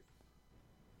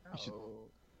 should No.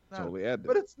 totally add that.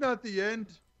 But it's not the end.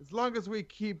 As long as we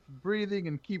keep breathing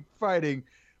and keep fighting,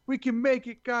 we can make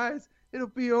it, guys. It'll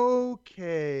be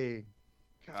okay.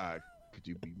 God, could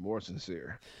you be more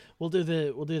sincere? We'll do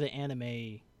the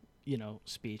anime,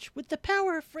 speech. With the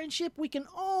power of friendship, we can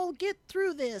all get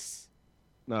through this.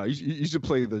 No, you should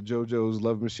play the JoJo's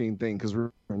Love Machine thing because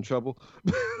we're in trouble.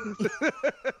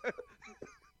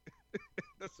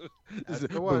 That's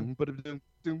the one.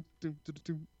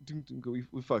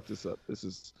 We fucked this up. This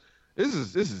is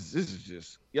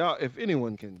just y'all. If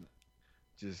anyone can,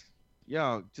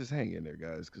 y'all just hang in there,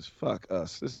 guys. Cause fuck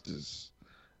us. This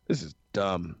is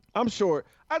dumb. I'm sure.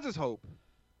 I just hope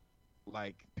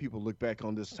like people look back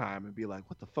on this time and be like,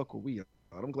 what the fuck were we on?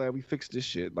 I'm glad we fixed this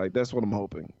shit. Like that's what I'm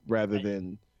hoping, rather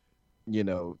than,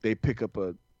 they pick up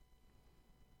a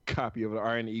copy of an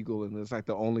Iron Eagle and it's like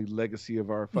the only legacy of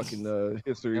our fucking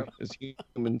history as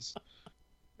humans.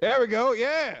 There we go.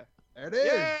 Yeah. There it is.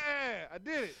 Yeah. I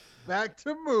did it. Back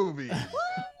to movies.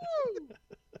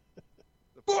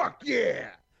 Fuck yeah!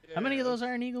 How many of those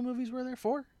Iron Eagle movies were there?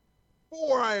 4?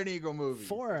 4 Iron Eagle movies.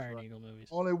 4 Iron Eagle movies.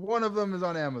 Only one of them is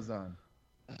on Amazon.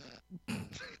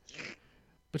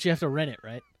 But you have to rent it,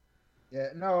 right? Yeah,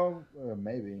 no,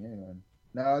 maybe. Hang on.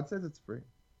 No, it says it's free.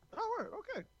 Oh, right.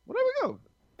 Okay. Well, there we go.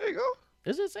 There you go.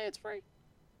 Does it say it's free?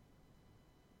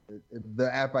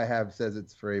 The app I have says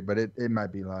it's free, but it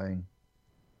might be lying.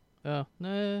 Oh,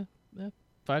 no.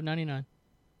 $5.99.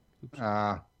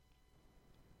 Ah,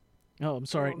 Oh, I'm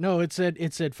sorry. No, it said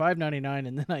 $5.99,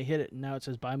 and then I hit it, and now it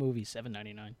says buy movie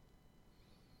 $7.99.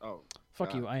 Oh.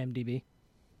 Fuck you, IMDb.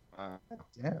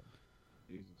 damn.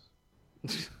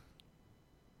 Jesus.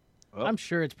 Oh. I'm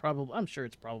sure it's probably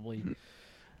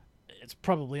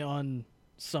on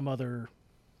some other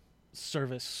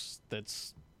service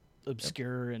that's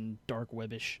obscure and dark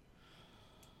webbish.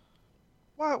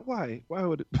 Why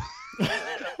would it?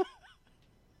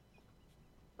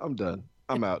 I'm done.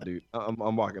 I'm out, dude.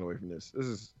 I'm walking away from this. This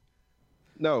is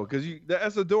no, because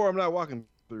that's a door I'm not walking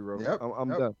through, bro. Yep, I'm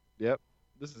done. Yep.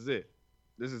 This is it.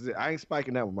 I ain't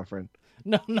spiking that one, my friend.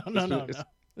 No.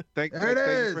 Thank There it you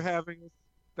is. for having us.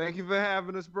 Thank you for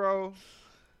having us, bro.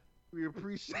 We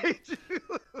appreciate you.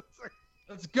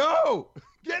 Let's go.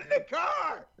 Get in the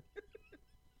car.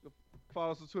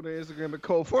 Follow us on Twitter, Instagram, at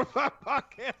Code45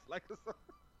 Podcast. Like us.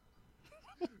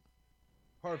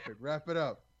 Perfect. Wrap it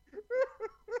up.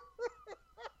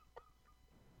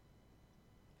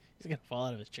 He's gonna fall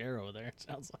out of his chair over there. It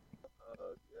sounds like.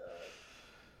 Oh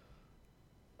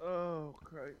God. Oh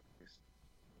Christ.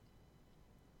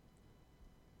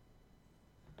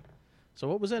 So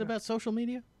what was that about social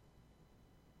media?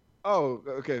 Oh,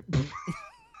 okay.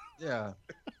 Yeah.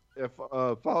 If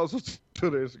follow us on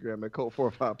Twitter, Instagram at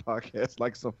Code45 Podcast.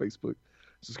 Like us on Facebook.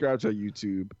 Subscribe to our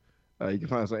YouTube. You can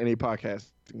find us on any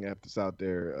podcasting app that's out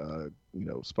there.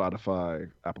 Spotify,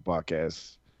 Apple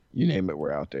Podcasts, you name it,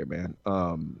 we're out there, man.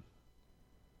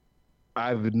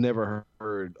 I've never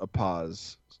heard a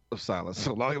pause of silence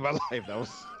so long in my life. That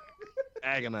was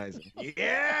agonizing.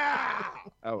 Yeah,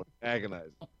 that was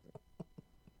agonizing.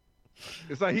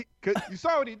 It's like you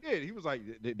saw what he did. He was like,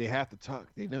 they have to talk.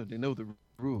 They know the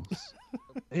rules.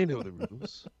 They know the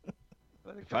rules.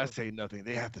 If I say nothing,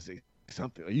 they have to say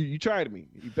something. You tried me,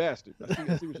 you bastard. I see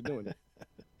what you're doing.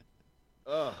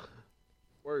 Ugh,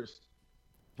 worst.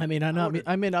 I may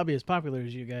not be as popular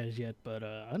as you guys yet, but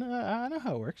I know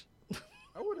how it works.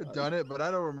 I would have done it, but I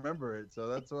don't remember it, so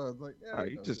that's why I was like, yeah.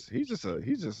 He's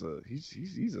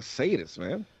a sadist,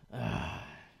 man. I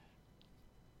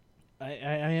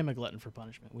am a glutton for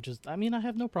punishment, which is, I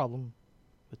have no problem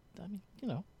with,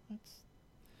 it's,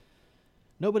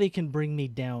 nobody can bring me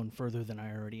down further than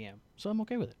I already am, so I'm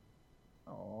okay with it.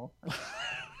 Oh,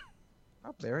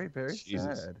 very, very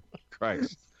Jesus sad.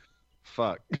 Christ.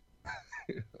 Fuck.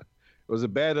 Was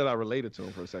it bad that I related to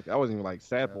him for a second? I wasn't even like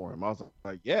sad for him. I was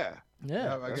like, yeah.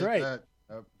 Yeah, I that's get right. that.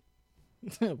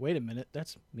 Yep. Wait a minute,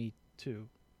 that's me too.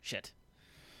 Shit.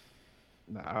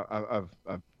 Nah,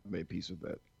 I've made peace with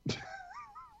that.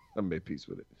 I've made peace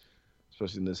with it,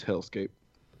 especially in this hellscape.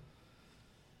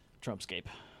 Trumpscape.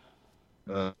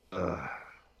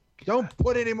 Don't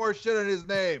put any more shit on his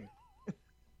name.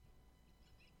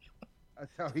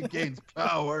 That's how he gains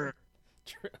power.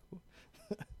 True.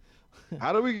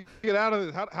 How do we get out of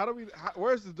this?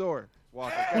 Where's the door,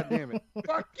 Walker? God damn it.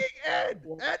 Fucking Ed!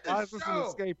 Ed Why the is this an show!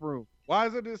 escape room? Why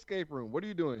is it an escape room? What are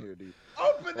you doing here, dude?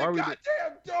 Open Why the are we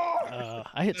goddamn door!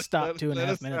 I hit stop Let 2.5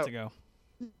 us minutes out. ago.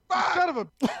 Fuck! Son of a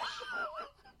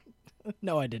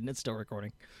No, I didn't. It's still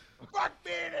recording. Fuck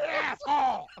me in the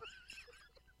asshole!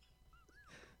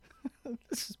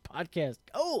 This is podcast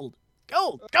gold.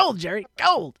 Gold, Jerry.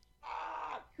 Gold.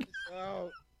 Fuck! Oh,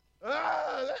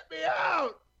 Let me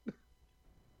out! I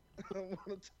don't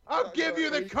wanna talk I'll give you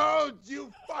the about codes,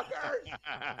 you fuckers!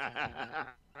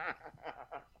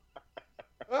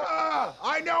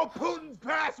 I know Putin's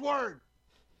password!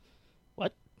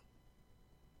 What?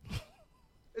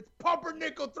 It's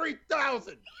Pumpernickel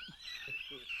 3000!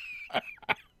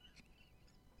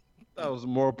 That was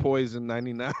more poison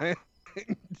 99.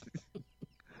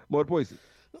 More poison.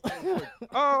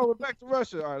 Oh, we're back to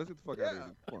Russia. All right, let's get the fuck out of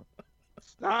here. Come on.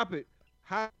 Stop it.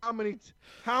 How many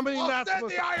I'll knots send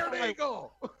must the I Iron tie?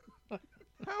 Eagle!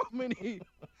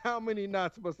 How many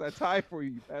knots must I tie for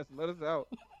you, Pastor? Let us out.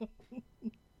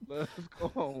 Let us go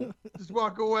home. Just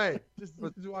walk away. Just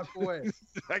walk away.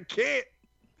 I can't.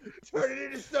 Turn it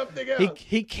into something else.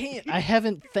 He can't. I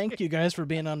haven't thanked you guys for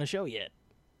being on the show yet.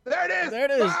 There it is. There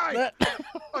it is. Bye. That-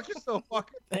 Fuck yourself, fucker.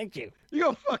 Thank you. You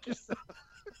gonna fuck yourself.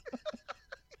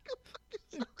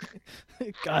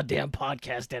 Goddamn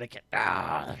podcast etiquette.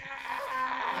 Ah.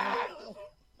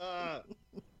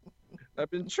 I've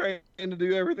been trained to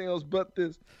do everything else but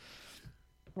this.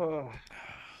 Well,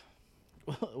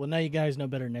 now you guys know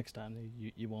better next time.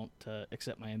 You won't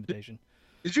accept my invitation.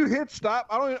 Did you hit stop?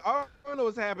 I don't know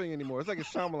what's happening anymore. It's like a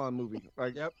Shyamalan movie.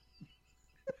 Like, Yep.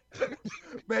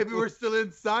 Maybe we're still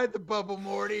inside the bubble,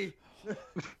 Morty.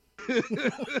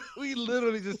 we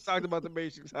literally just talked about the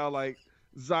Matrix, how like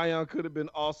Zion could have been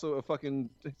also a fucking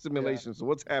simulation. So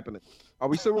what's happening? Are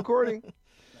we still recording?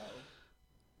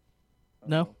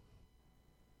 No.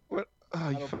 What? Oh,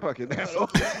 you fucking asshole.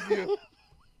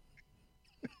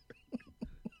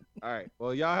 All right.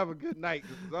 Well, y'all have a good night.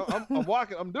 I'm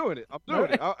walking. I'm doing it. I'm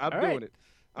doing it. I'm All doing right. it.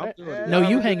 I'm All right. doing it. No, Y'all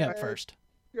you have a hang good up night. first.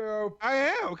 Go. I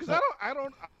am because I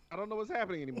don't know what's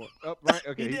happening anymore. Oh, right.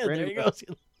 Okay. He did. Randy- There he goes.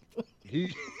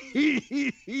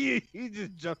 He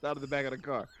just jumped out of the back of the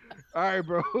car. All right,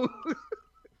 bro.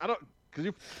 I don't because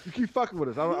you keep fucking with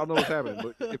us. I don't know what's happening.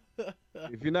 But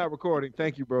if you're not recording,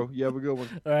 thank you, bro. You have a good one.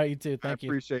 All right, you too. I Thank you.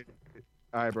 appreciate it.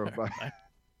 All right, bro. Bye. Bye.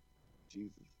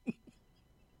 Jesus.